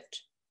of it.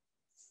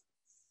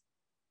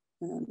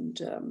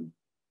 And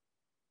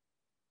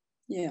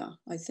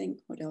I think,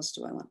 what else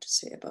do I want to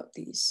say about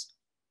these?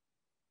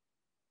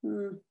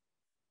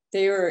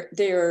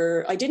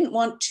 I didn't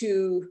want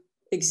to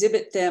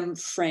exhibit them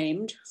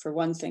framed, for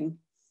one thing,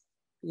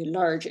 a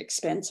large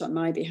expense on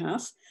my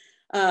behalf.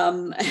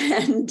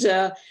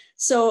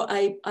 So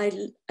I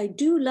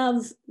do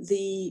love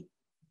the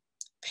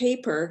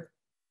paper,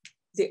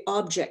 the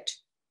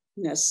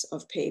objectness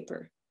of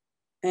paper.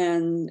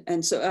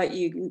 And so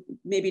you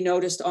maybe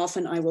noticed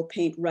often I will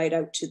paint right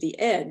out to the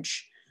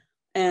edge.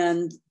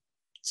 And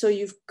so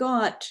you've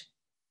got,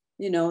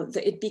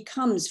 it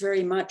becomes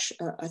very much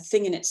a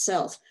thing in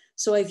itself.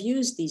 So I've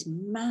used these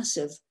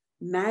massive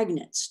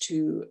magnets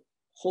to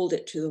hold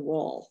it to the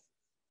wall.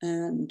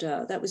 And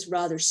that was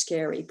rather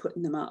scary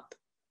putting them up,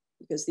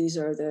 because these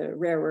are the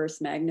rare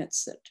earth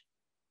magnets that,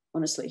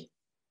 honestly,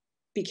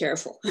 be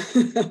careful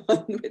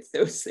with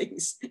those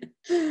things.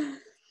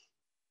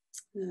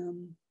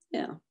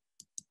 Yeah.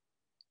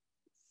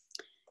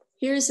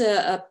 Here's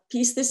a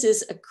piece. This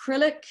is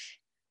acrylic,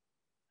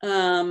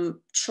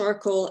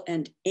 charcoal,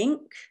 and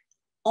ink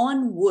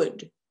on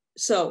wood.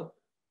 So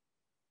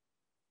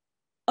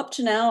up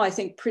to now, I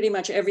think pretty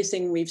much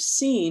everything we've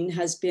seen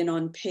has been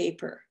on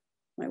paper,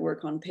 my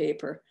work on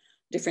paper,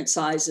 different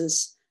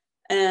sizes.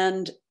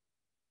 And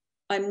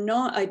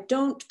I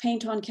don't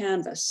paint on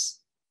canvas.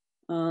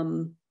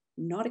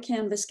 Not a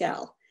canvas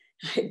gal.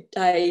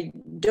 I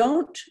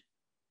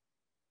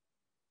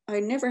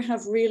never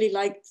have really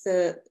liked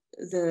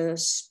the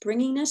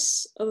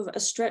springiness of a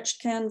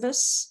stretched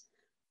canvas.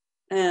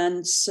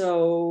 And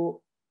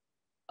so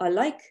I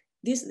like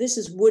this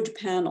is wood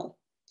panel.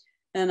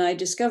 And I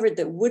discovered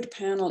that wood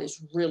panel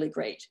is really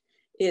great.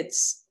 It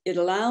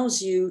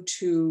allows you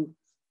to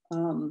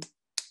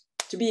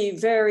be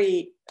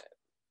very,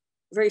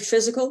 very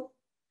physical,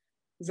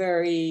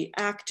 very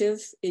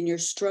active in your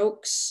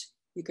strokes.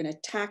 You can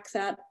attack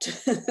that,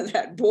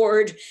 that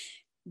board,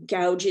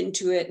 gouge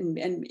into it,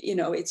 and you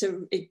know,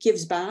 it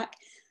gives back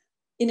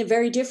in a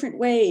very different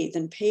way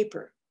than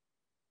paper.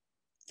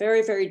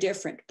 Very, very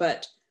different,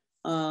 but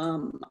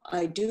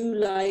I do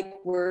like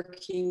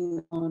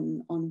working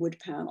on wood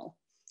panel.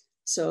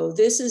 So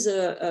this is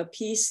a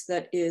piece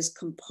that is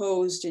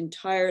composed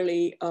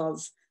entirely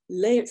of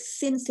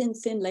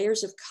thin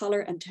layers of color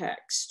and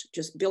text,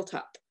 just built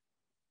up.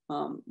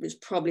 There's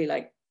probably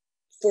like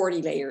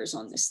 40 layers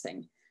on this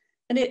thing.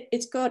 And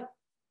it's got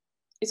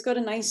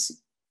a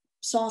nice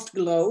soft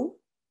glow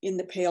in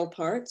the pale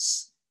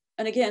parts.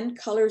 And again,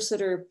 colors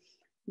that are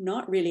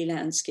not really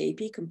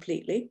landscapey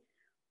completely.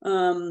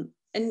 And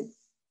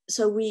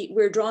so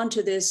we're drawn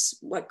to this,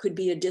 what could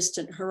be a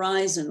distant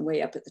horizon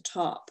way up at the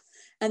top.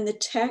 And the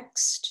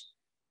text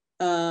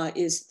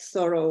is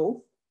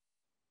Thoreau,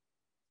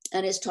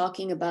 and is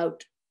talking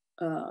about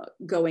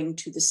going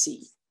to the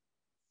sea.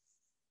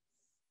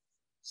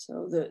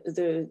 So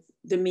the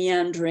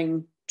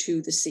meandering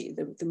to the sea,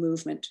 the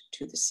movement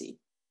to the sea.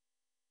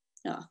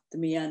 The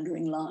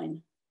meandering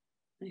line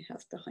I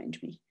have behind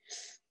me.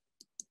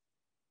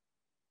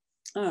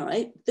 All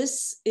right,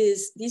 these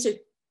are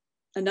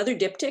another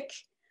diptych.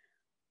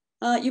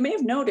 You may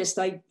have noticed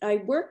I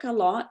work a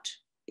lot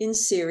in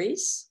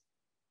series.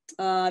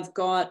 I've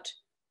got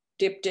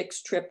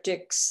diptychs,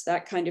 triptychs,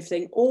 that kind of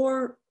thing,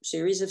 or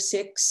series of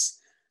 6.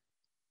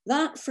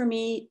 That for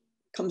me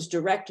comes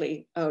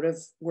directly out of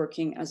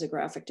working as a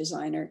graphic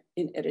designer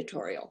in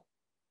editorial.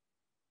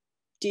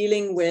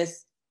 Dealing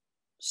with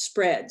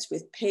spreads,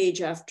 with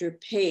page after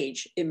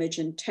page, image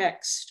and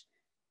text,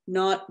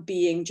 not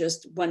being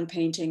just one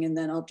painting and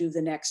then I'll do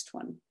the next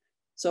one.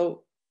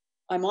 So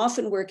I'm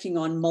often working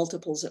on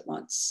multiples at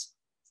once.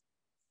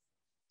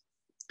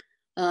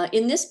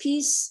 In this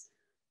piece,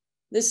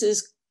 this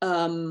is,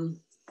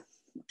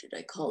 what did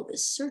I call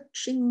this?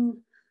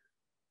 Searching,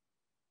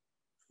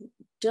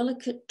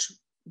 delicate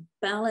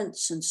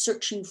balance and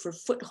searching for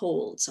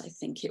footholds, I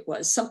think it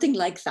was, something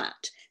like that.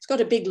 It's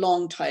got a big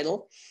long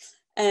title.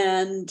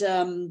 And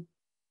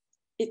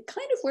it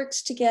kind of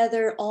works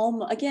together,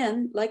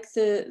 again, like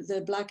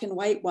the black and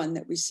white one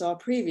that we saw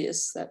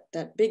previous,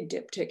 that big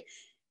diptych.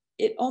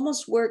 It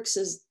almost works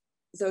as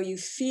though you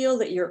feel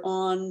that you're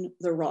on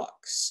the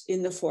rocks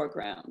in the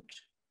foreground.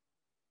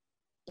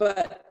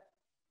 But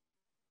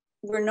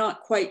we're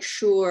not quite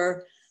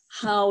sure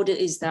how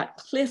is that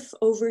cliff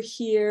over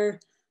here?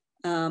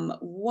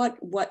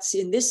 What's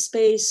in this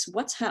space?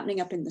 What's happening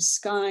up in the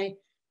sky?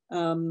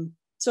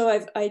 So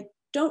I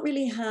don't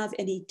really have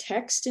any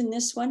text in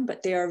this one,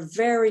 but they are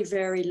very,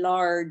 very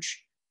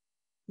large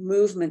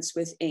movements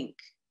with ink,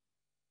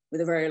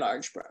 with a very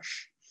large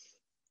brush.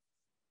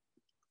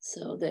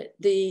 So that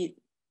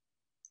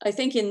I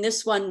think in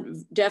this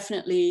one,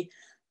 definitely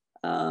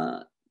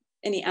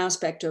any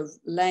aspect of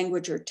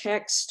language or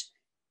text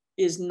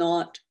is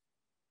not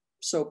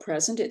so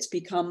present. It's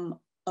become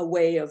a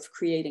way of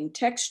creating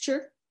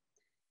texture.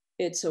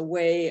 It's a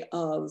way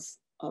of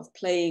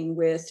playing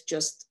with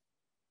just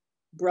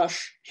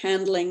brush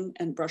handling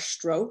and brush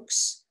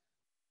strokes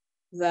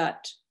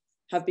that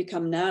have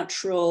become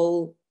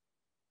natural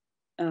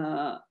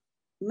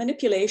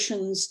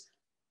manipulations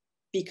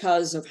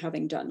because of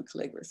having done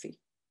calligraphy.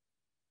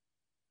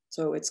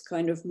 So it's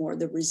kind of more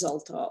the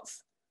result of.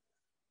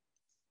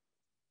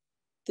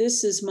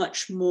 This is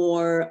much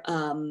more,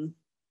 the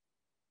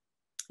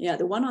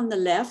one on the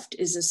left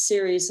is a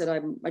series that I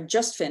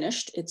just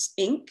finished. It's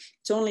ink,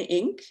 it's only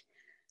ink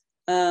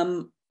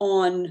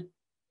on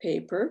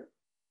paper.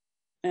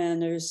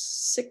 And there's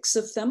 6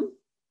 of them.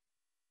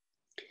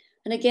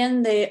 And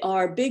again, they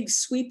are big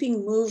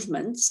sweeping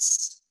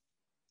movements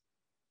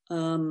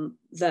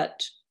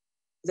that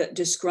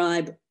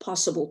describe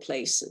possible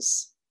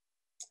places.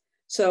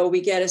 So we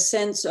get a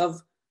sense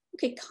of,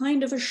 okay,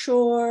 kind of a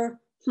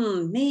shore,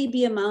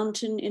 maybe a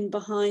mountain in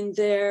behind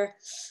there.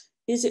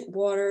 Is it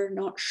water?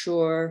 Not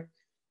sure.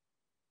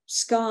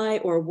 Sky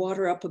or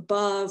water up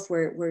above.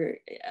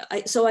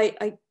 So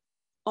I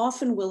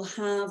often will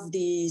have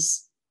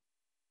these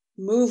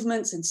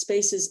movements and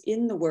spaces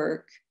in the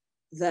work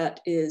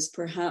that is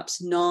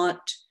perhaps not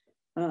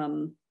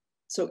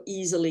so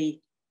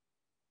easily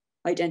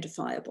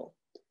identifiable.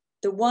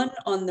 The one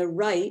on the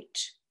right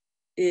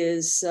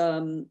is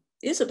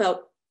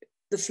about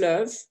the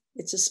fleuve.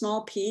 It's a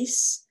small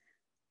piece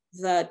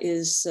that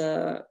is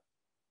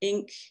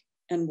ink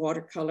and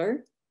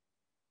watercolor,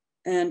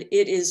 and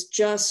it is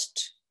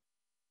just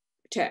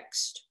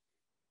text,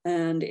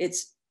 and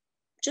it's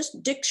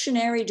just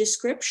dictionary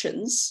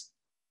descriptions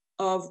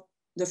of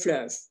the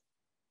fleuve.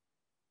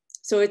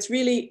 So it's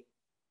really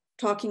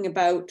talking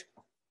about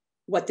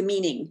what the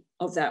meaning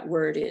of that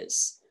word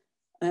is.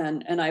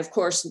 And I, of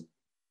course,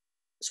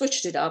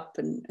 switched it up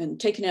and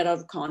taken it out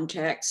of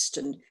context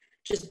and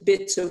just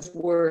bits of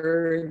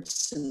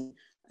words.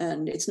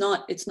 And it's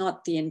not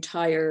the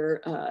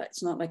entire,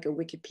 it's not like a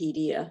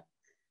Wikipedia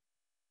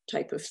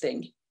type of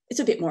thing. It's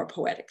a bit more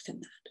poetic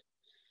than that.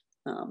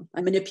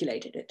 I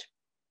manipulated it,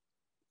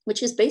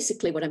 which is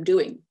basically what I'm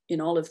doing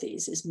in all of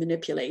these, is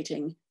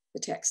manipulating the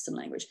text and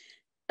language.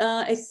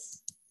 I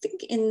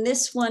think in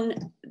this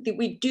one,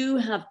 we do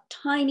have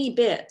tiny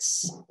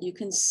bits you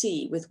can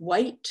see with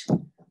white,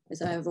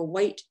 as I have a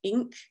white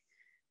ink,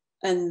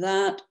 and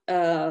that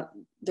there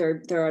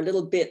are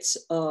little bits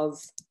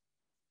of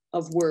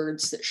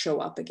words that show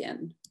up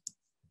again.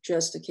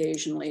 Just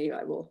occasionally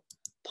I will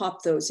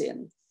pop those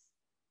in.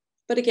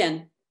 But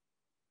again,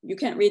 you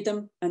can't read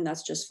them, and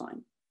that's just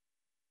fine.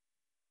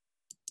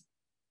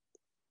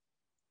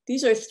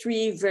 These are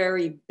three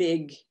very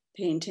big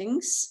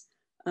paintings,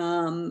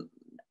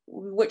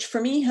 which for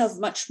me have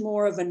much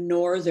more of a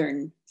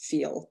northern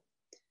feel.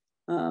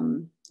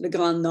 Le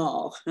Grand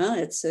Nord,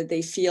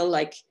 they feel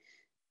like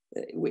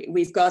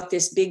we've got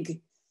this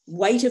big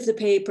white of the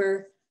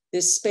paper,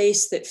 this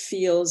space that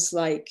feels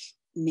like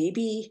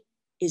maybe,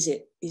 is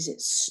it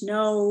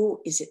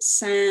snow? Is it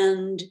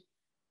sand?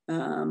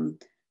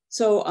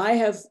 So I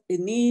have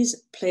in these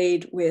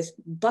played with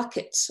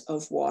buckets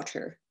of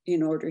water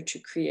in order to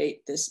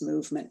create this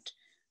movement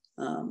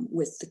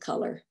with the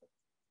color.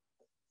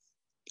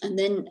 And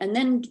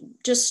then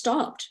just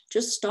stopped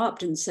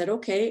and said,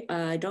 okay,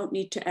 I don't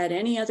need to add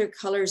any other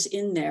colors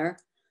in there.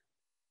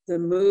 The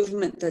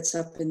movement that's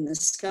up in the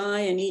sky,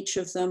 and each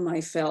of them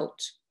I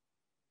felt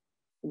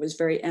was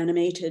very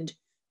animated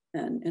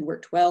and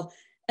worked well.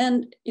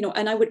 And,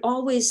 and I would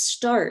always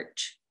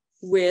start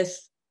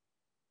with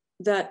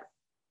that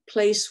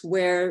place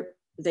where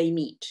they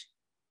meet,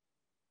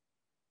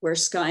 where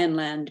sky and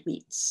land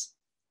meets.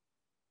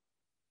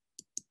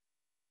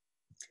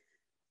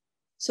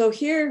 So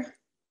here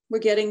we're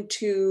getting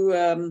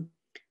to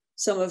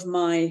some of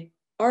my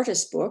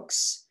artist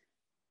books.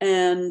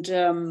 And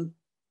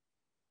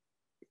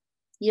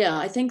yeah,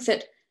 I think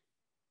that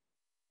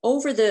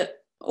over the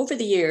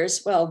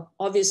years, well,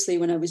 obviously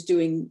when I was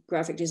doing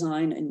graphic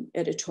design and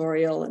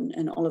editorial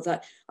and all of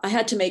that, I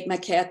had to make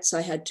maquettes,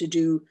 I had to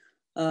do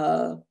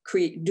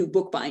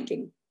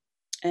bookbinding,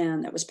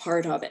 and that was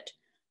part of it.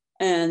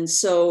 And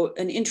so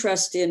an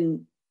interest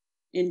in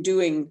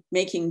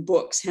making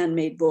books,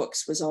 handmade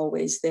books, was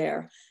always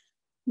there.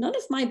 None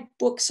of my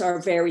books are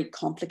very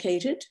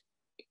complicated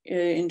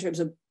in terms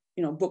of,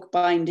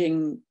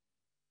 bookbinding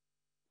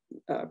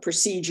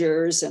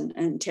procedures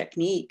and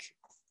technique.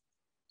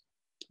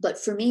 But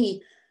for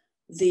me,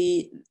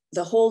 the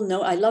whole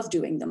I love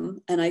doing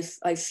them. And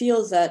I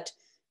feel that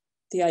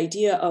the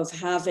idea of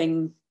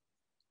having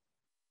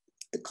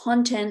the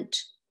content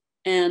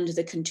and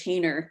the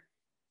container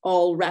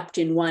all wrapped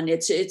in one,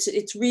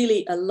 it's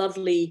really a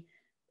lovely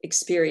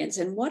experience.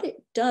 And what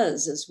it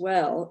does as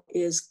well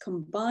is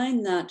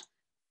combine that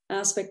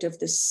aspect of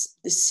the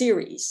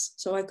series.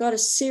 So I've got a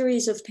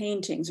series of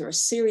paintings or a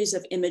series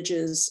of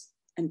images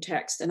and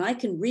text, and I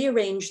can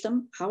rearrange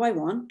them how I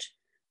want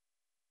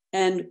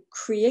and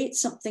create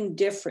something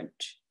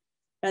different.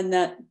 And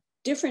that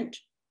different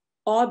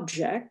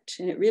object,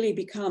 and it really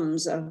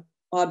becomes an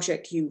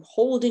object you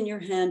hold in your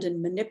hand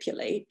and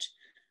manipulate,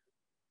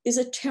 is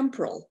a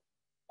temporal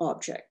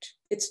object.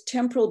 It's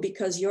temporal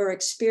because your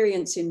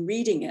experience in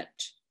reading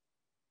it,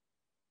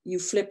 you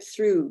flip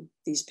through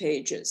these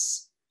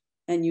pages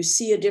and you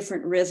see a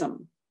different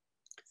rhythm.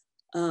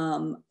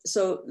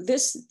 So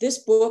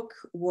this book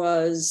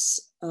was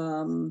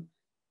in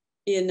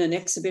an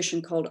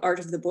exhibition called Art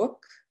of the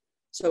Book.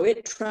 So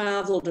it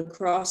traveled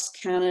across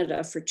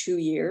Canada for 2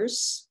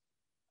 years.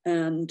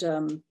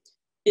 And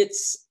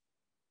it's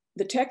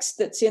the text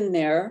that's in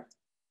there.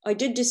 I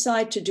did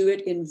decide to do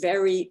it in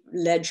very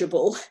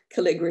legible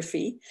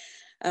calligraphy.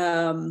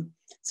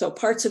 So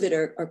parts of it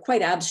are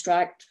quite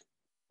abstract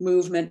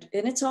movement,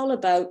 and it's all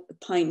about the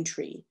pine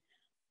tree.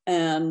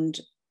 And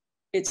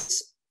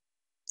it's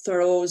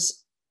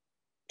Thoreau's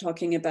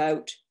talking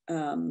about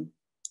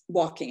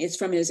walking. It's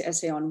from his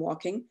essay on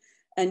walking.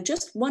 And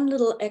just one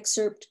little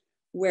excerpt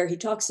where he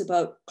talks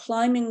about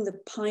climbing the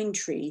pine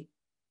tree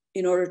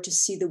in order to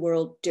see the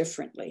world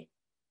differently.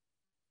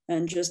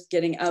 And just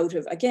getting out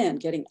of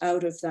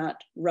that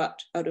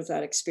rut, out of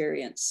that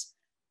experience,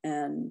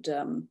 and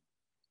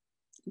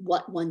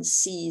what one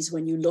sees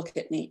when you look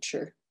at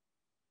nature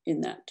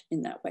in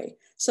that way.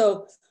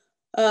 So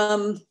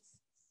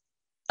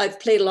I've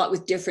played a lot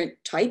with different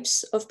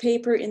types of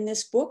paper in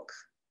this book.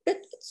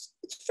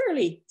 It's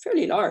it's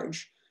fairly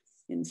large,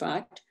 in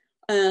fact.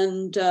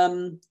 And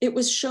it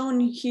was shown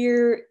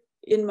here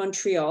in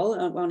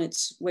Montreal on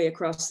its way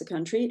across the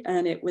country.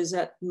 And it was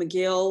at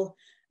McGill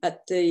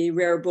at the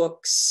Rare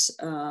Books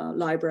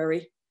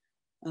Library.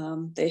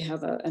 They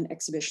have an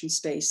exhibition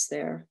space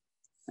there.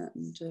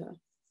 And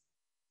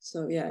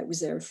so, yeah, it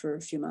was there for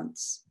a few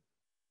months.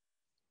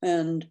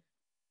 And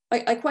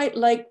I quite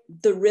like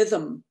the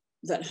rhythm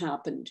that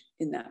happened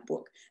in that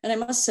book. And I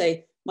must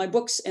say, my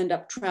books end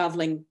up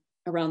traveling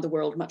around the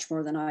world much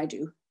more than I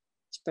do,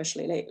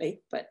 especially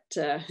lately. But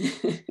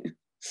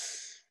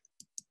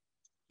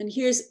and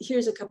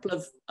here's a couple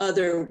of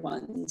other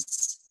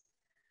ones.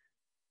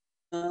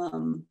 A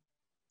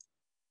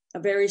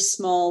very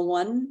small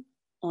one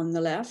on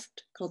the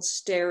left called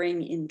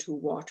Staring into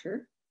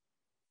Water.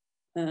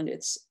 And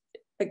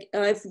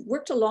I've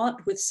worked a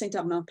lot with Saint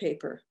Armand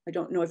paper. I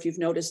don't know if you've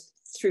noticed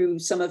through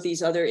some of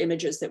these other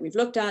images that we've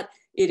looked at,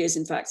 it is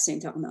in fact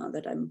Saint Armand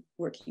that I'm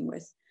working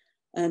with.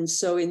 And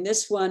so in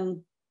this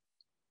one,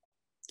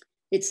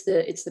 it's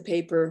the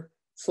paper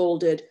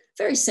folded,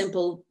 very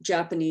simple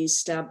Japanese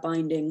stab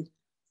binding.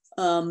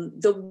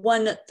 The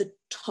one at the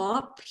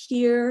top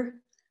here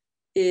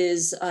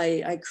is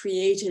I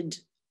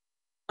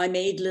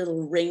made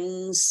little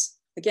rings.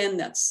 Again,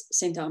 that's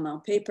Saint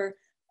Armand paper.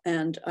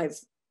 And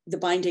the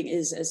binding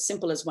is as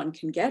simple as one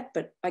can get,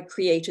 but I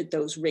created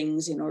those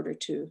rings in order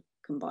to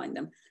combine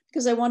them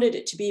because I wanted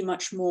it to be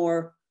much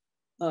more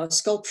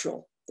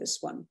sculptural, this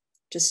one,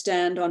 to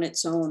stand on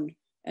its own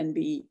and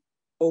be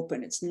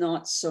open. It's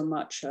not so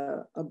much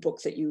a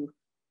book that you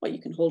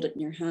can hold it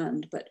in your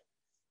hand, but it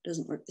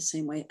doesn't work the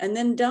same way. And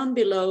then down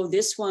below,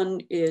 this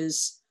one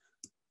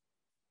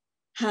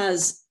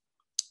has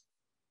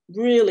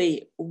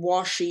really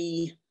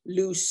washy,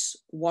 loose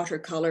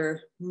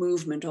watercolor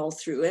movement all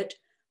through it,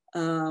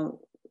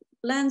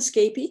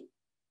 landscapey.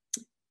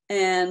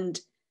 And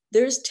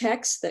there's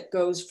text that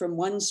goes from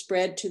one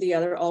spread to the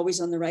other,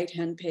 always on the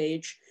right-hand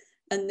page.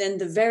 And then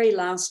the very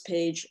last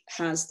page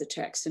has the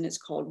text, and it's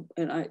called,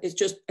 it's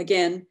just,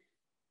 again,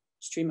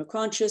 stream of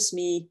conscious,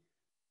 me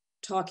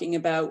talking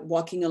about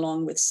walking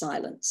along with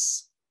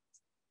silence.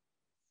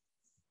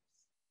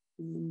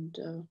 And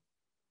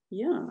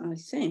yeah, I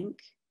think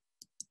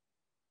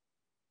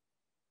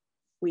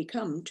we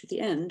come to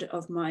the end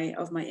of my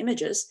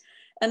images.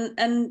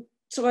 And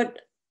so I'd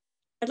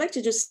like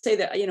to just say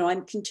that,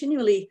 I'm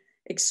continually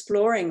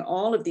exploring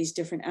all of these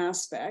different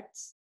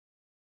aspects.